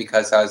at the end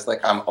because I was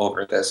like, I'm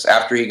over this.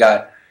 After he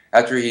got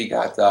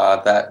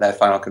that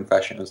final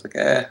confession, I was like,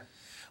 eh.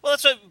 Well,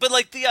 that's right. But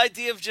like, the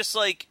idea of just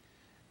like,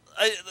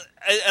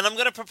 and I'm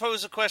going to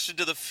propose a question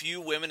to the few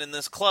women in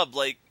this club.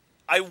 Like,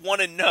 I want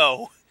to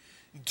know,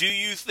 do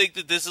you think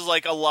that this is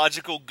like a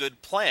logical,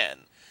 good plan?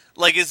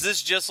 Like, is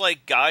this just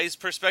like guys'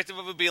 perspective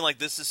of it being like,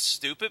 this is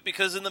stupid?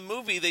 Because in the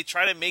movie, they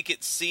try to make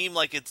it seem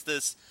like it's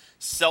this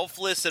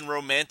selfless and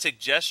romantic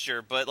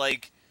gesture, but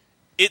like,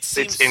 it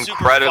seems it's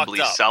incredibly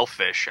super fucked up.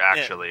 Selfish,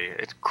 actually. Yeah.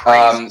 It's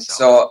crazy.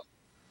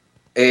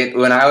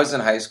 When I was in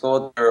high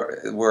school,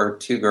 there were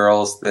two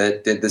girls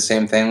that did the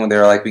same thing when they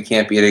were like, we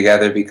can't be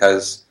together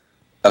because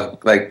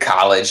of like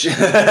college, you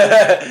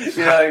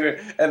know,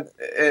 and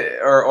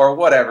or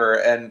whatever.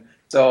 And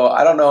so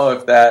I don't know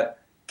if that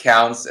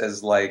counts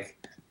as like,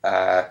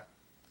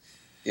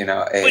 you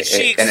know,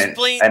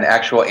 an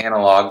actual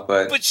analog,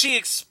 but she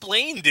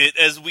explained it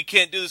as we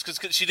can't do this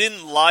because she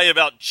didn't lie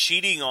about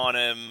cheating on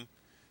him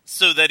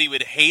so that he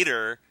would hate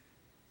her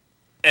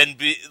and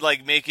be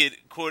like make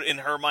it, quote, in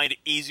her mind,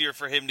 easier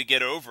for him to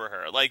get over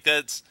her. Like,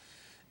 it's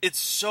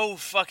so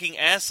fucking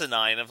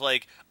asinine of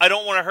like, I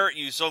don't want to hurt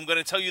you, so I'm going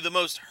to tell you the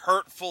most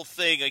hurtful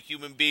thing a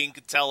human being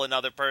could tell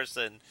another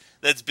person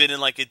that's been in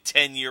like a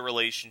 10-year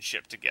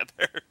relationship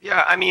together.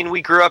 Yeah, I mean,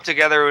 we grew up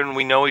together and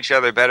we know each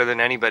other better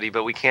than anybody,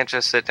 but we can't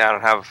just sit down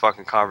and have a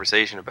fucking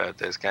conversation about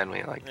this, can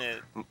we? Like,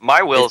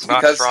 my will's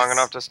not strong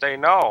enough to say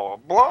no.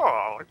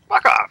 Blah,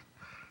 fuck off.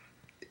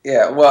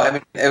 Yeah, well, I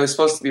mean, it was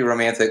supposed to be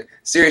romantic.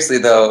 Seriously,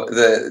 though,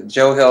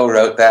 Joe Hill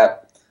wrote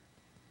that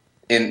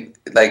in,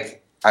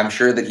 like, I'm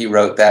sure that he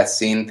wrote that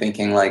scene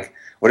thinking, like,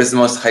 what is the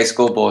most high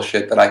school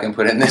bullshit that I can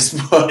put in this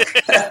book?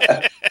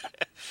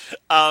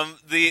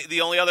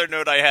 The only other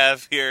note I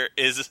have here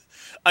is,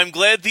 I'm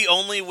glad the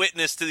only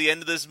witness to the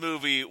end of this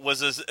movie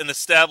was an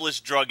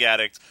established drug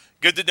addict.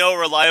 Good to know a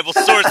reliable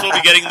source will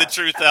be getting the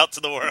truth out to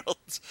the world.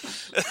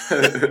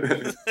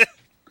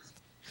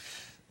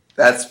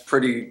 That's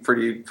pretty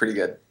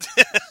good.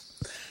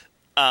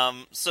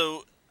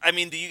 So, I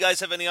mean, do you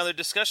guys have any other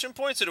discussion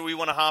points, or do we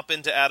want to hop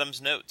into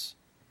Adam's notes?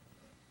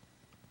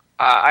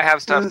 I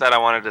have stuff that I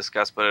want to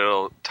discuss, but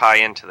it'll tie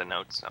into the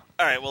notes. So.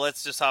 All right, well,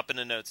 let's just hop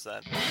into notes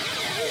then.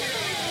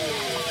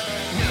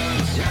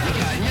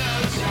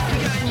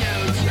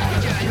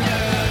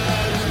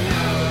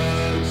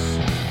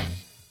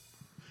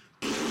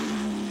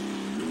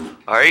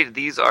 All right,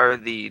 these are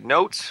the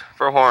notes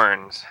for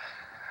horns.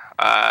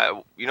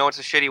 You know what's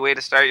a shitty way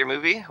to start your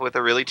movie? With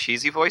a really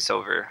cheesy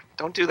voiceover.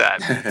 Don't do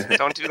that.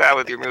 Don't do that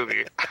with your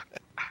movie.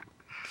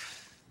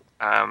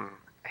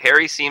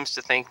 Harry seems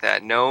to think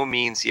that no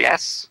means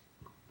yes.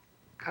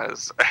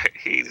 Because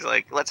he's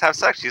like, let's have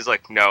sex. She's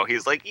like, no.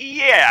 He's like,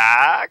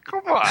 yeah,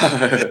 come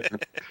on.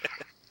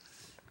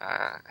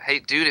 Hey,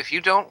 dude, if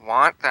you don't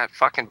want that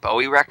fucking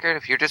Bowie record,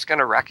 if you're just going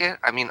to wreck it,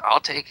 I mean,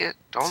 I'll take it.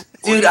 Don't.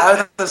 Dude, I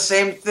was the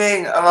same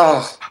thing.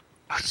 Oh.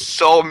 I was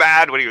so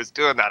mad when he was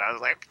doing that. I was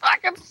like,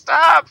 fucking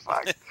stop.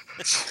 Fuck.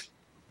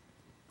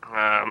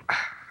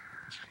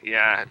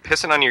 Yeah,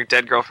 pissing on your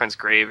dead girlfriend's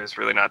grave is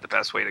really not the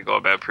best way to go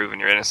about proving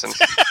your innocence.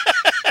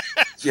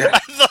 Yeah, I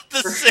thought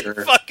the same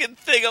fucking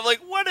thing. I'm like,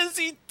 what is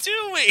he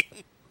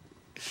doing?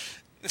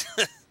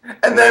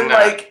 And then,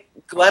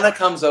 Glenna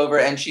comes over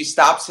and she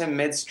stops him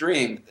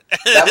midstream.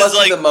 That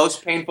must be the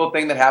most painful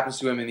thing that happens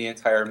to him in the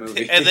entire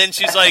movie. And then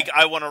she's like,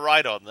 I want to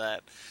ride on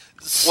that.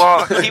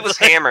 Well, he was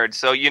hammered,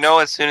 so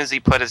as soon as he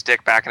put his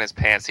dick back in his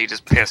pants, he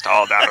just pissed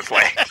all down his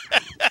leg.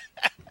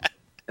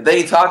 And then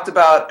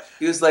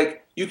he was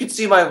like, you can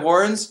see my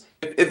horns?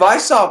 If I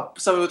saw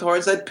somebody with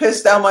horns, I'd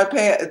piss my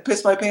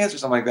pants or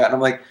something like that. And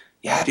I'm like,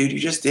 yeah, dude, you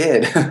just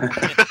did.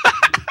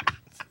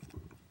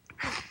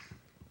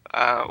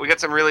 We got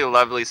some really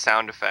lovely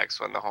sound effects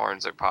when the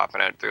horns are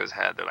popping out through his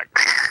head. They're like,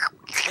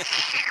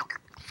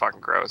 fucking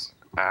gross.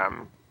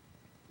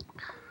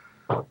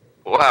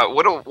 Wow,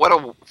 what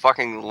a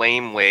fucking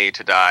lame way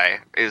to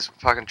die, is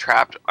fucking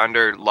trapped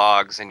under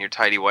logs in your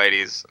tidy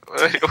whities.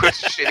 What a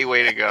shitty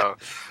way to go.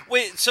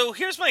 Wait, so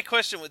here's my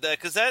question with that,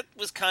 because that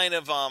was kind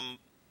of,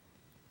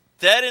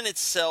 that in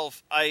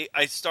itself, I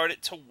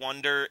started to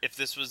wonder if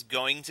this was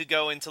going to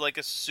go into like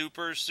a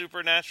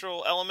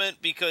supernatural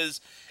element,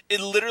 because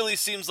it literally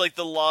seems like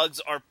the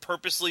logs are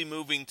purposely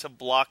moving to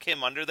block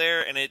him under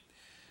there, and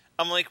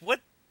I'm like,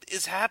 what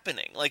is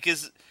happening? Like,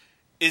 is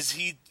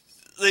he...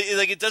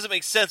 Like, it doesn't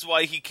make sense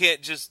why he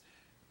can't just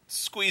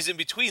squeeze in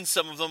between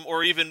some of them,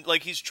 or even,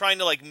 like, he's trying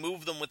to, like,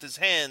 move them with his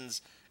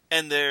hands,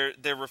 and they're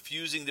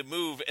refusing to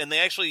move, and they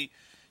actually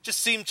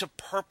just seem to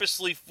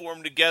purposely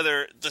form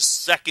together the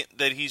second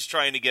that he's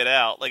trying to get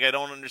out. Like, I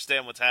don't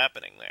understand what's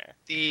happening there.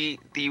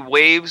 The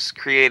waves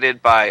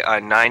created by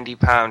a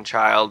 90-pound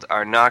child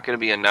are not going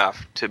to be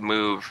enough to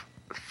move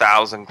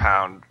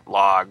 1,000-pound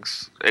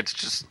logs. It's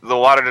just, the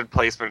water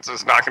displacement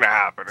is not going to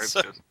happen. It's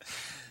just...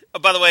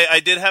 By the way,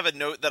 I did have a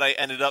note that I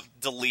ended up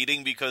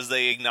deleting because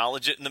they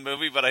acknowledge it in the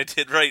movie, but I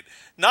did write,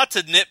 not to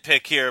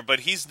nitpick here,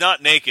 but he's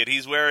not naked.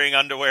 He's wearing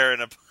underwear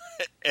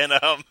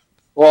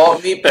well,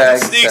 Meatbag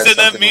sneaks, and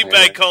then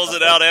Meatbag calls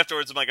it out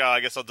afterwards. I'm like, oh, I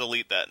guess I'll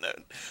delete that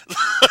note.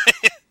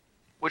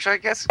 Which I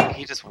guess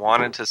he just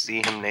wanted to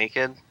see him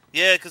naked.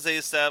 Yeah, because they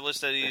established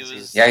that he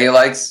was... Yeah, he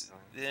likes...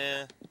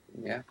 Yeah.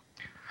 Yeah.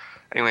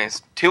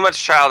 Anyways, too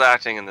much child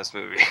acting in this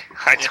movie.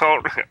 I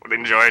don't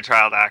enjoy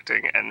child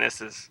acting, and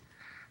this is...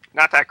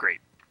 not that great.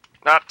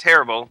 Not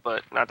terrible,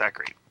 but not that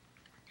great.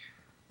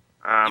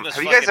 Have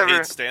you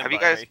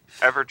guys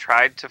ever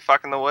tried to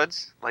fuck in the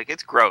woods? Like,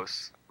 it's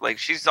gross. Like,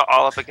 she's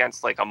all up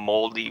against, like, a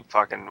moldy,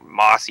 fucking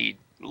mossy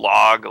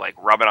log, like,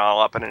 rubbing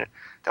all up in it.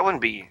 That'd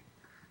be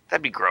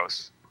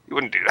gross. You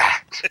wouldn't do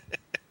that.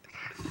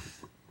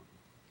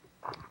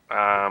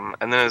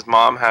 And then his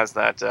mom has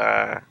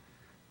that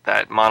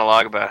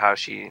monologue about how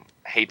she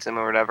hates him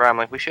or whatever. I'm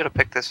like, we should have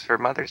picked this for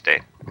Mother's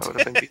Day. That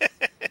would have been beautiful.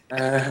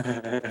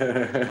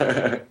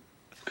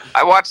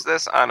 I watched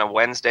this on a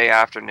Wednesday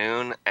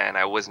afternoon, and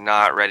I was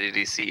not ready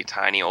to see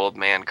tiny old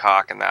man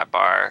cock in that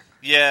bar.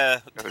 Yeah.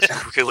 It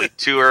was really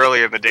too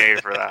early in the day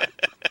for that.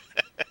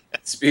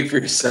 Speak for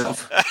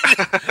yourself.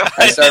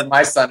 I started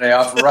my Sunday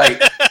off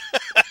right.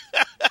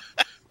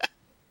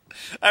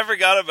 I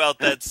forgot about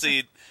that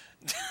scene.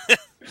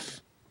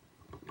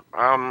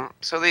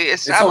 So they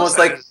it's almost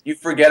like you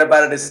forget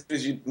about it as soon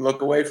as you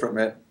look away from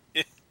it.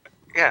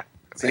 Yeah.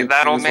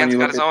 That old man's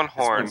got his own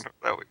horn.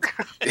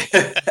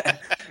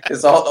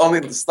 It's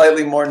only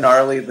slightly more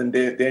gnarly than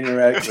Daniel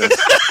Radcliffe.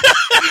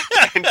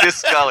 And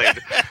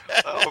discolored.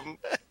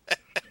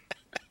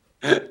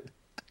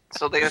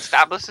 So they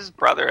established his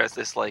brother as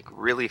this, like,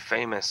 really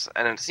famous,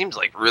 and it seems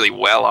like really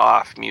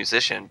well-off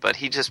musician, but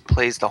he just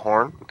plays the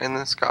horn in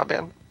the ska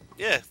band?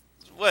 Yeah.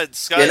 What,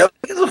 ska? Yeah, nobody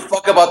gives a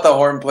fuck about the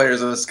horn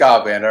players of the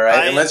ska band,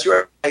 alright? Unless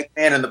you're a white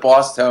man in the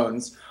Boss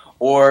Tones,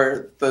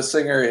 or the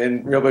singer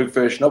in Real Big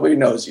Fish, nobody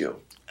knows you.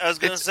 I was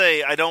going to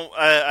say,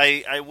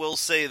 I will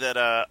say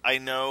that I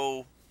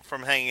know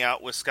from hanging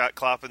out with Scott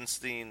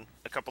Kloppenstein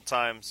a couple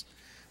times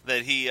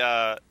that he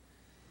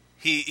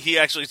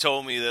actually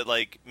told me that,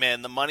 like,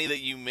 man, the money that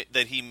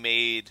he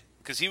made,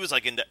 because he was,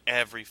 like, into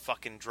every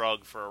fucking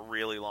drug for a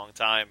really long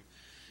time,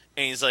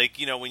 and he's like,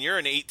 you know, when you're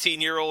an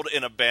 18-year-old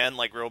in a band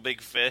like Real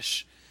Big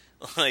Fish,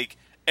 like,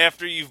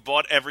 after you've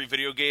bought every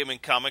video game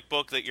and comic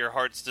book that your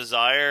heart's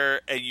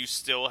desire and you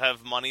still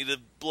have money to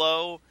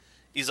blow,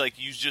 he's like,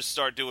 you just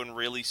start doing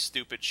really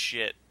stupid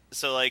shit.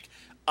 So, like,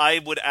 I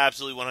would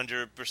absolutely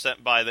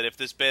 100% buy that if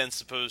this band's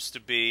supposed to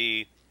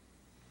be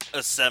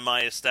a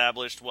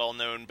semi-established,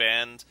 well-known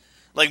band,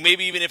 like,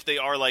 maybe even if they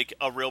are, like,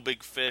 a real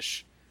big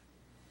fish,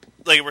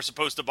 like, we're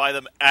supposed to buy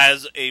them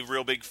as a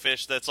real big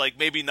fish that's, like,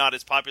 maybe not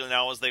as popular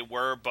now as they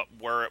were, but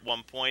were at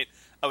one point,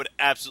 I would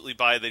absolutely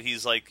buy that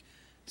he's, like,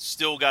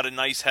 still got a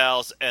nice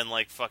house and,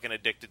 like, fucking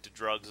addicted to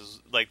drugs,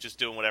 like, just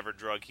doing whatever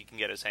drug he can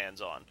get his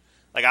hands on.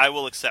 Like, I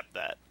will accept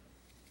that.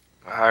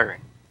 All right.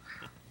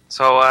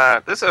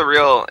 So, this is a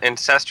real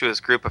incestuous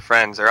group of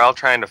friends. They're all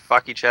trying to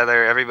fuck each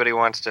other. Everybody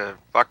wants to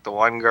fuck the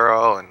one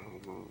girl, and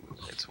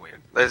it's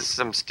weird. This is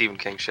some Stephen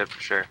King shit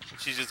for sure.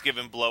 She's just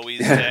giving blowies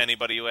to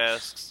anybody who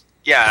asks.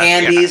 Yeah.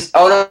 Handies.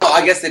 Yeah. Oh, no,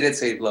 I guess they did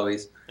say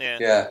blowies.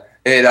 Yeah.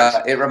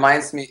 It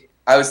reminds me,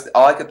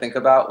 all I could think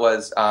about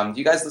was, do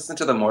you guys listen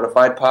to the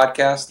Mortified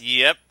podcast?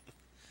 Yep.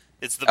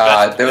 It's the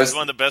best. It's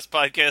one of the best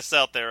podcasts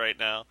out there right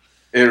now.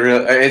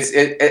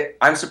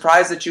 I'm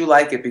surprised that you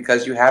like it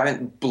because you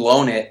haven't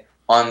blown it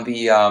on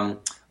the on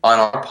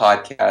our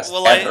podcast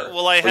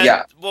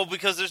ever.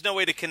 Because there's no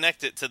way to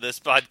connect it to this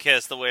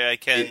podcast the way I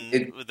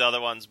can with the other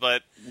ones.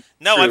 But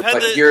no, true,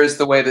 here's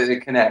the way that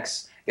it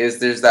connects: is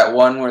there's that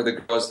one where the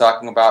girl's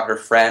talking about her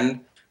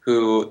friend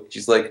who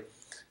she's like,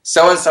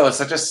 so and so is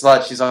such a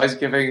slut. She's always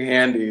giving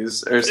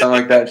handies or something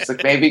like that. She's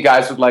like, maybe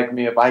guys would like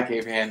me if I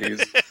gave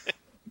handies.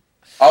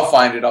 I'll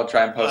find it. I'll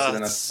try and post it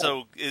in a.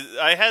 So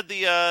I had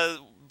the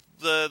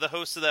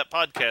host of that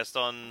podcast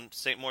on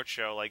St. Mort's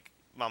show like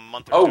a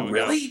month or two ago. Oh,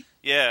 really?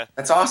 Yeah,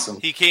 that's awesome.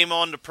 He came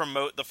on to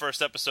promote the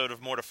first episode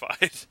of Mortified.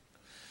 That's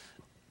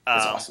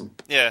awesome.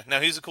 Yeah, no,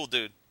 he's a cool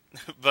dude.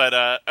 But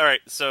all right,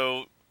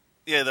 so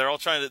yeah, they're all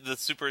trying to the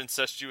super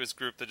incestuous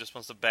group that just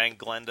wants to bang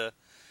Glenda.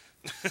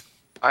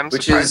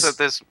 Which is that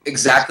this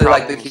exactly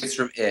like the kids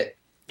from It.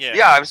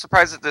 Yeah, I'm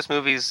surprised that this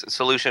movie's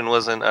solution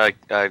wasn't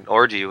an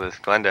orgy with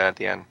Glenda at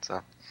the end.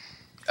 So,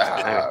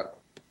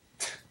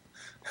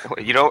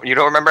 you don't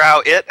remember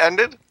how It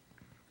ended?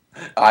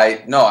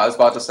 I was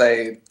about to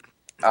say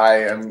I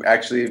am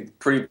actually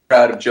pretty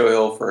proud of Joe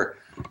Hill for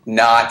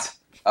not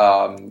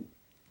adding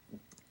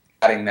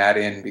that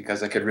in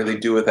because I could really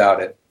do without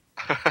it.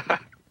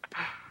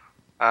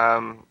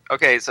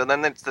 Okay, so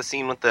then it's the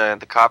scene with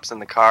the cops in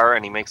the car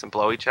and he makes them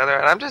blow each other.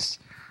 And I'm just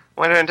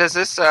wondering, does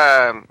this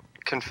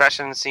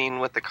confession scene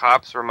with the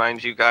cops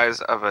remind you guys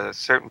of a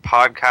certain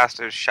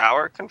podcaster's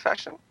shower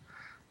confession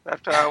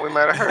that we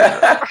might have heard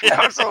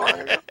not so long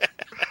ago?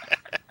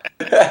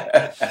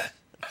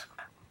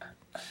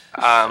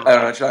 I don't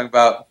know what you're talking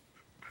about.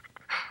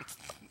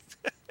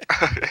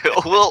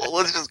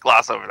 Let's just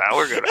gloss over that.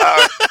 We're good.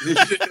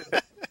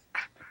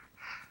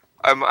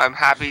 I'm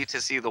happy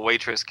to see the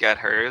waitress get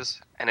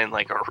hers, and in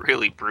like a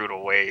really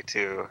brutal way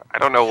too. I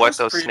don't know what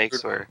those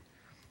snakes were,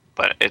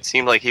 but it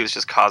seemed like he was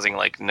just causing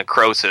like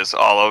necrosis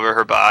all over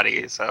her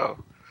body.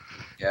 So,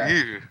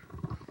 yeah.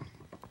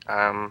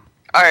 All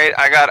right,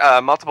 I got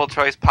a multiple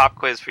choice pop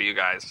quiz for you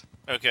guys.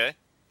 Okay.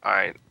 All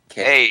right.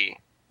 A,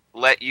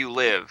 let you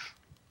live.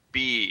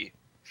 B,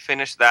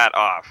 finish that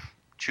off.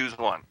 Choose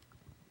one.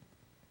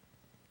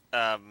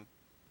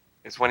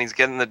 It's when he's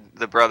getting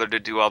the brother to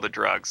do all the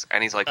drugs,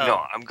 and he's like,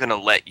 no, I'm going to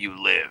let you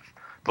live.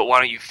 But why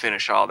don't you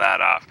finish all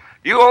that off?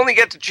 You only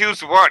get to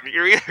choose one.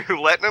 You're either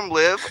letting him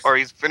live, or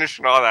he's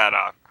finishing all that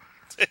off.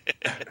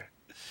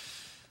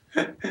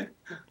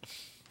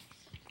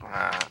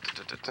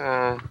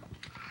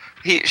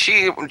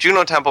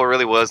 Juno Temple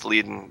really was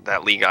leading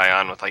that Lee guy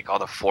on with like all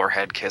the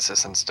forehead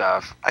kisses and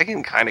stuff. I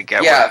can kind of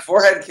get. Yeah,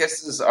 forehead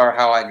kisses are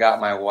how I got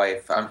my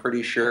wife. I'm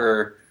pretty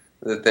sure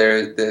that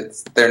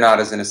they're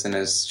not as innocent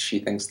as she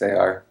thinks they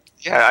are.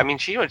 Yeah, I mean,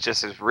 she was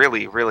just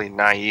really, really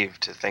naive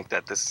to think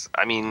that this.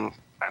 I mean,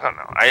 I don't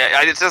know.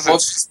 It doesn't. Well,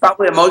 she's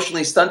probably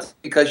emotionally stunted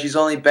because she's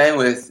only been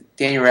with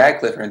Daniel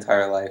Radcliffe her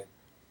entire life.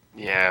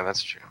 Yeah,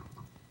 that's true.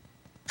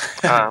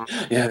 Yeah,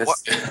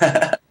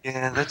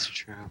 that's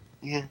true.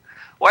 Yeah.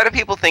 Why do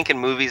people think in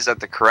movies that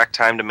the correct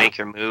time to make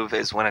your move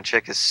is when a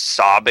chick is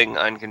sobbing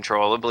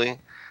uncontrollably?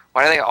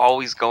 Why do they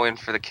always go in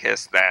for the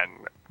kiss then?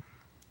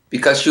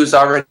 Because she was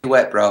already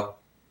wet, bro.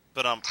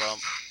 But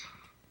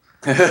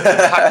Cut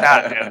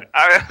that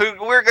out.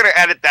 We're going to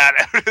edit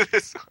that out of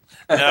this one.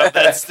 No,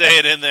 that's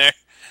staying in there.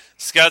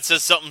 Scott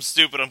says something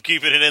stupid. I'm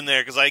keeping it in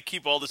there because I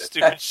keep all the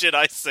stupid shit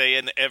I say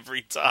in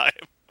every time.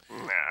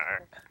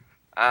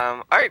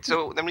 All right,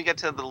 so then we get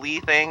to the Lee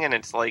thing, and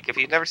it's like, if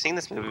you've never seen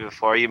this movie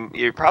before,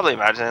 you're probably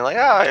imagining, like,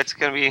 oh, it's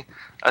going to be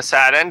a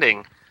sad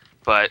ending.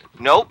 But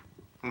nope,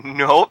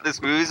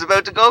 this movie's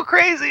about to go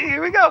crazy.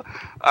 Here we go.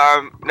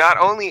 Not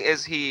only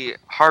is he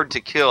hard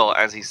to kill,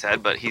 as he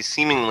said, but he's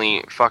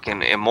seemingly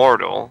fucking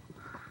immortal,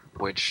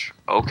 which,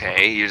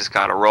 okay, you just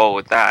gotta roll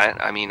with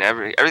that. I mean,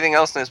 everything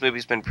else in this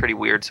movie's been pretty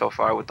weird so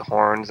far with the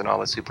horns and all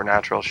the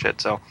supernatural shit,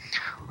 so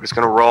we're just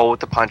gonna roll with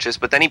the punches.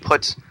 But then he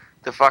puts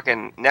the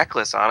fucking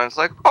necklace on. And it's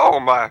like, oh,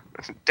 my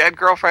dead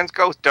girlfriend's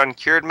ghost done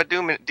cured my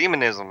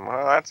demonism.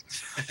 Well, that's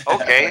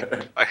okay.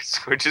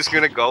 We're just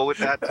gonna go with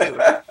that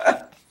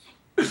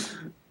too.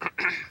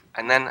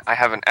 And then I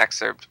have an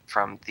excerpt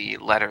from the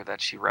letter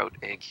that she wrote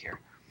Ig here.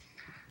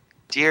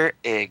 Dear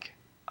Ig,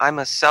 I'm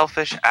a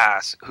selfish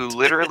ass who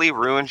literally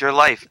ruined your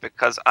life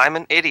because I'm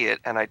an idiot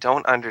and I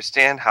don't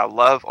understand how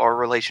love or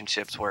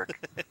relationships work.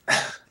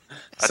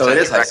 So it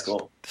is high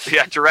school.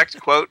 Yeah, direct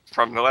quote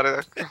from the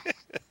letter.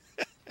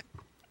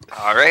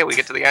 All right, we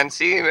get to the end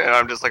scene, and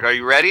I'm just like, are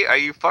you ready? Are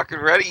you fucking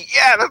ready?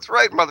 Yeah, that's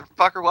right,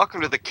 motherfucker.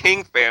 Welcome to the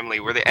King family,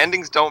 where the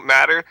endings don't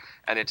matter,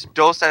 and it's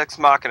Deus Ex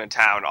Machina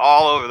town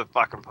all over the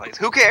fucking place.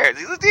 Who cares?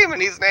 He's a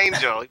demon. He's an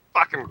angel. He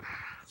fucking...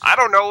 I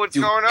don't know what's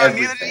going on.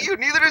 Everything. Neither do you.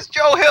 Neither does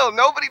Joe Hill.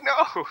 Nobody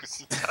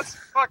knows. It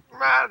doesn't fucking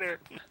matter.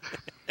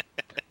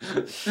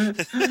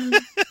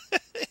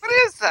 What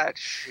is that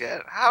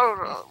shit?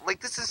 How... Like,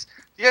 this is...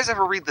 You guys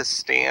ever read The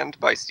Stand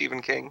by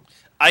Stephen King?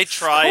 I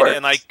tried,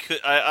 and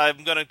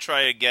I'm gonna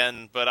try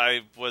again, but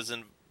I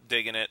wasn't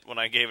digging it when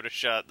I gave it a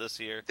shot this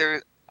year.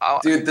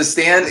 Dude, The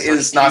Stand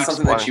is not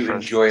something that you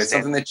enjoy. It's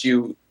something that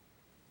you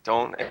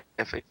don't.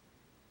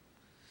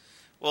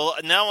 Well,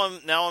 now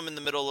I'm in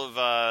the middle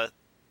of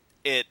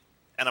it,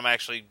 and I'm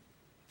actually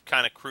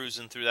kind of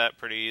cruising through that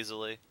pretty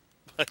easily.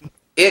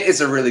 It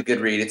is a really good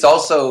read. It's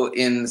also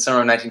in the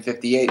summer of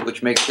 1958,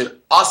 which makes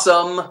it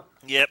awesome.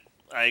 Yep,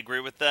 I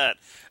agree with that.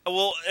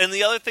 Well, and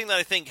the other thing that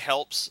I think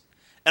helps.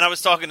 And I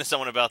was talking to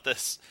someone about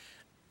this.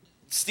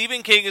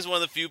 Stephen King is one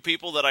of the few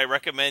people that I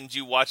recommend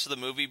you watch the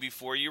movie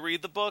before you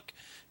read the book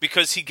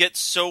because he gets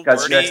so wordy.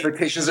 Because your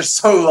expectations are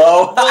so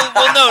low.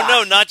 well,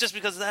 no, not just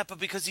because of that, but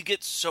because he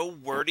gets so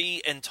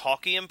wordy and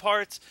talky in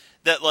parts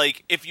that,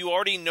 like, if you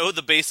already know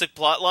the basic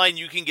plot line,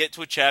 you can get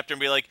to a chapter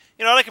and be like,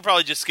 you know what, I could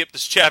probably just skip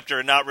this chapter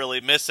and not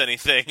really miss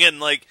anything. And,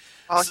 like...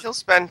 he'll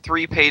spend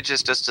 3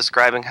 pages just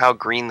describing how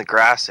green the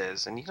grass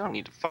is, and you don't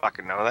need to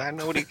fucking know that.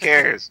 Nobody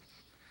cares.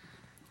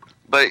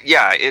 But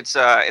yeah, it's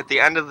at the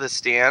end of The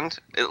Stand,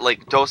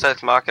 like Deus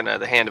Ex Machina,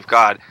 the hand of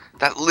God.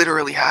 That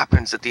literally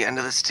happens at the end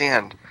of The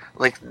Stand.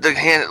 Like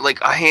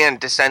a hand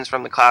descends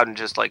from the cloud and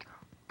just like,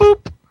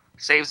 boop,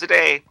 saves the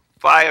day.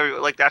 Bye.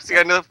 Like that's the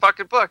end of the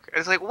fucking book. And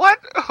it's like, what?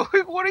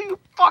 What are you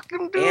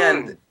fucking doing?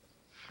 And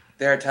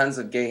there are tons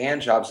of gay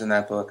hand jobs in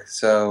that book,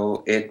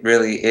 so it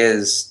really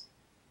is,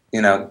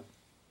 the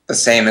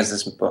same as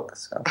this book.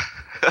 So.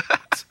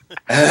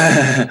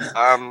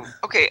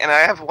 Okay, and I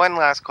have one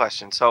last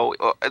question. So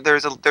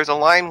there's a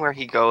line where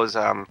he goes,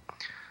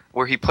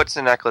 where he puts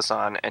the necklace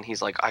on, and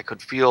he's like, I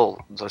could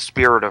feel the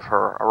spirit of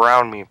her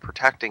around me,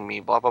 protecting me,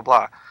 blah blah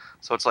blah.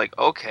 So it's like,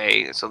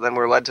 okay, so then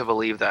we're led to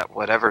believe that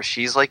whatever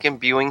she's like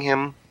imbuing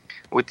him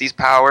with these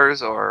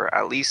powers, or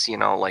at least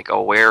like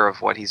aware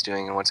of what he's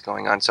doing and what's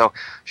going on. So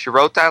she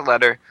wrote that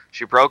letter.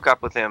 She broke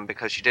up with him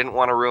because she didn't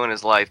want to ruin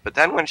his life. But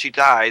then when she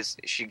dies,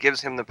 she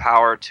gives him the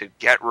power to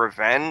get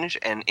revenge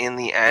and in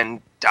the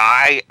end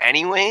die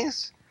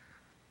anyways?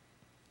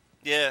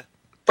 Yeah.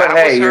 But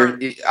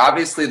hey,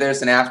 obviously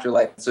there's an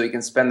afterlife, so he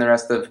can spend the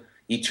rest of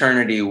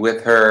eternity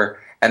with her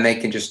and they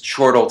can just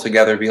chortle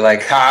together, be like,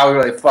 we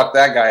really fucked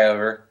that guy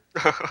over.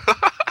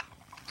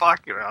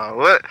 Fuck you know.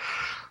 What?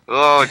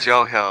 Oh,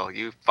 Joe Hill,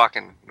 you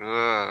fucking...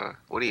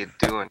 what are you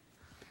doing?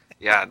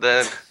 Yeah,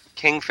 the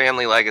King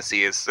family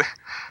legacy is...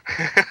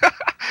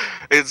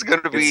 it's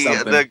going to be...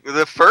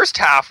 The first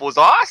half was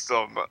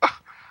awesome.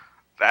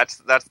 That's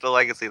the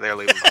legacy they're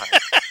leaving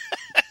behind.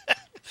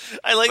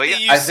 I like that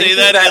you say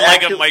that in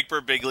like a Mike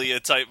Birbiglia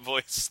type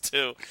voice,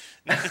 too.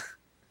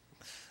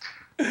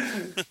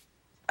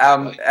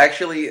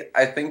 Actually,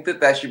 I think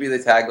that should be the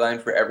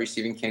tagline for every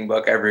Stephen King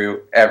book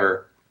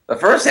ever. The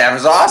first half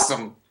is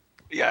awesome.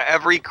 Yeah,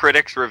 every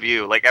critic's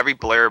review, like every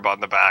blurb on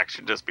the back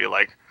should just be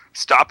like,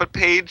 stop at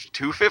page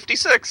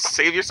 256,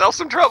 save yourself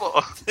some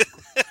trouble.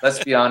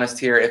 Let's be honest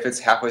here, if it's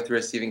halfway through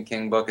a Stephen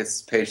King book,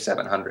 it's page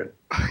 700.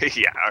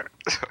 Yeah.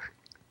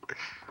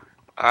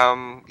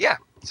 Yeah,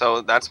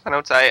 so that's my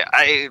notes.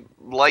 I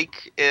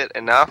like it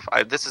enough.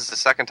 This is the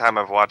second time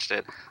I've watched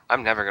it.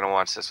 I'm never going to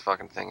watch this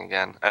fucking thing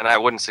again. And I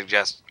wouldn't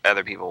suggest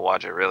other people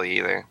watch it really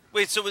either.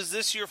 Wait, so was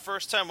this your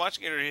first time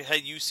watching it, or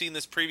had you seen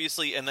this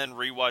previously and then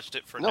rewatched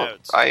it for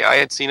notes? I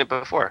had seen it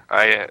before.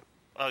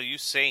 Oh, you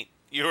saint.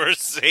 You're a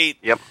saint.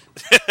 Yep.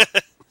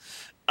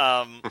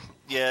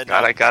 Yeah.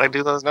 I gotta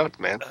do those notes,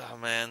 man. Oh,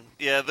 man.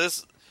 Yeah,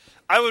 this...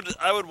 I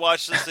would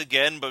watch this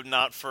again, but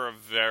not for a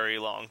very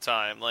long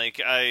time.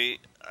 Like,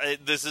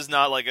 this is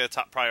not like a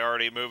top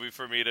priority movie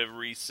for me to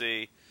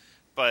re-see.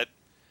 But,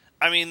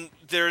 I mean,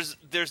 there's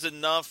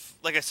enough,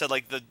 like I said,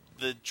 like the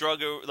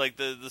drug, like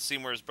the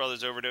scene where his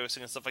brother's overdosing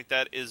and stuff like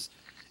that is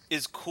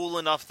cool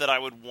enough that I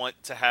would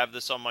want to have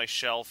this on my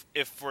shelf,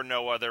 if for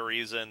no other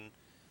reason,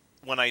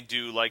 when I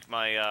do like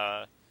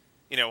my,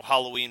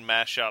 Halloween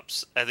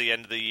mashups at the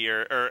end of the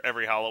year, or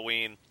every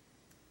Halloween.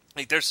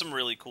 Like, there's some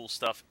really cool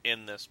stuff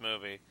in this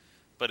movie,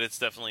 but it's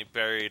definitely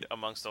buried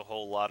amongst a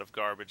whole lot of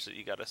garbage that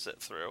you got to sit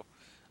through.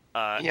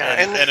 And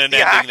an ending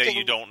that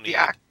you don't need.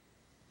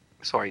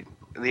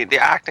 The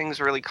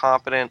acting's really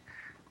competent.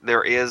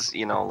 there is,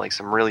 like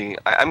some really.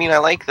 I mean, I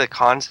like the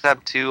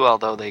concept too,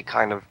 although they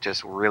kind of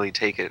just really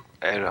take it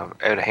out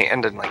of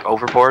hand and like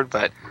overboard.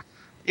 But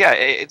yeah,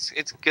 it's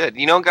good.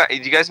 Do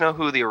you guys know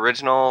who the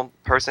original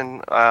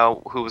person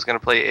who was going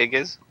to play Ig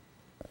is?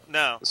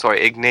 No.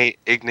 Sorry,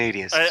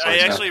 Ignatius. I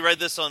actually read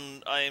this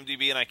on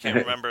IMDb and I can't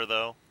remember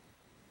though.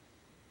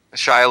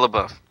 Shia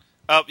LaBeouf.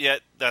 Oh yeah,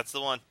 that's the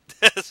one.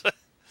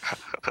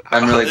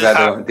 I'm really glad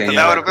that would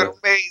have been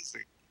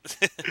amazing.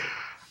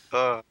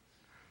 That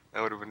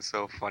would have been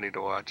so funny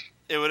to watch.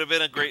 It would have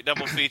been a great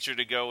double feature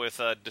to go with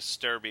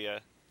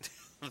Disturbia,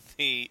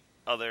 the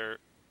other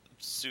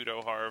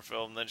pseudo horror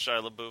film that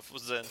Shia LaBeouf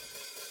was in.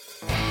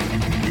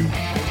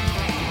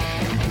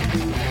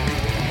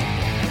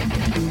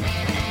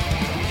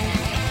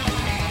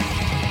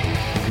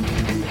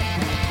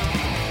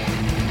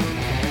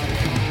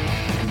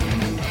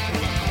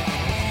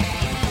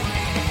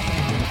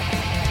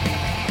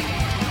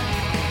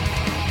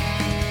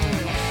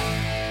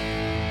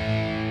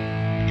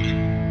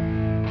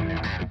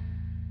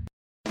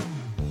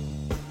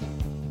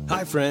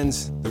 Hi,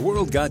 friends. The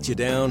world got you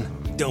down.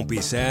 Don't be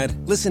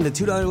sad. Listen to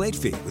 $2 Late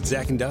Fee with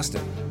Zach and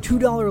Dustin.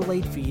 $2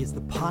 Late Fee is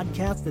the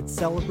podcast that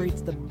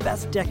celebrates the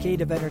best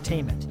decade of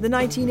entertainment, the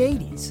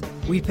 1980s.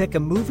 We pick a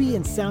movie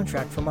and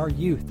soundtrack from our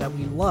youth that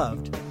we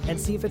loved and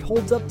see if it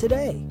holds up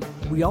today.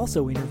 We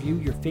also interview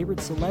your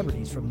favorite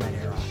celebrities from that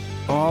era.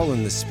 All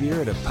in the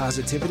spirit of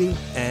positivity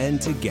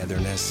and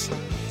togetherness.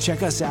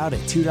 Check us out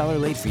at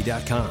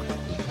 $2latefee.com.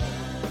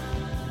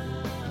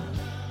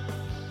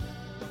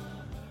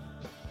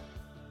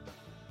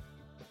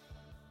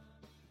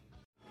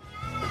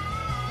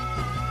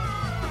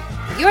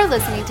 You're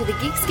listening to the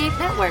Geekscape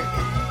Network.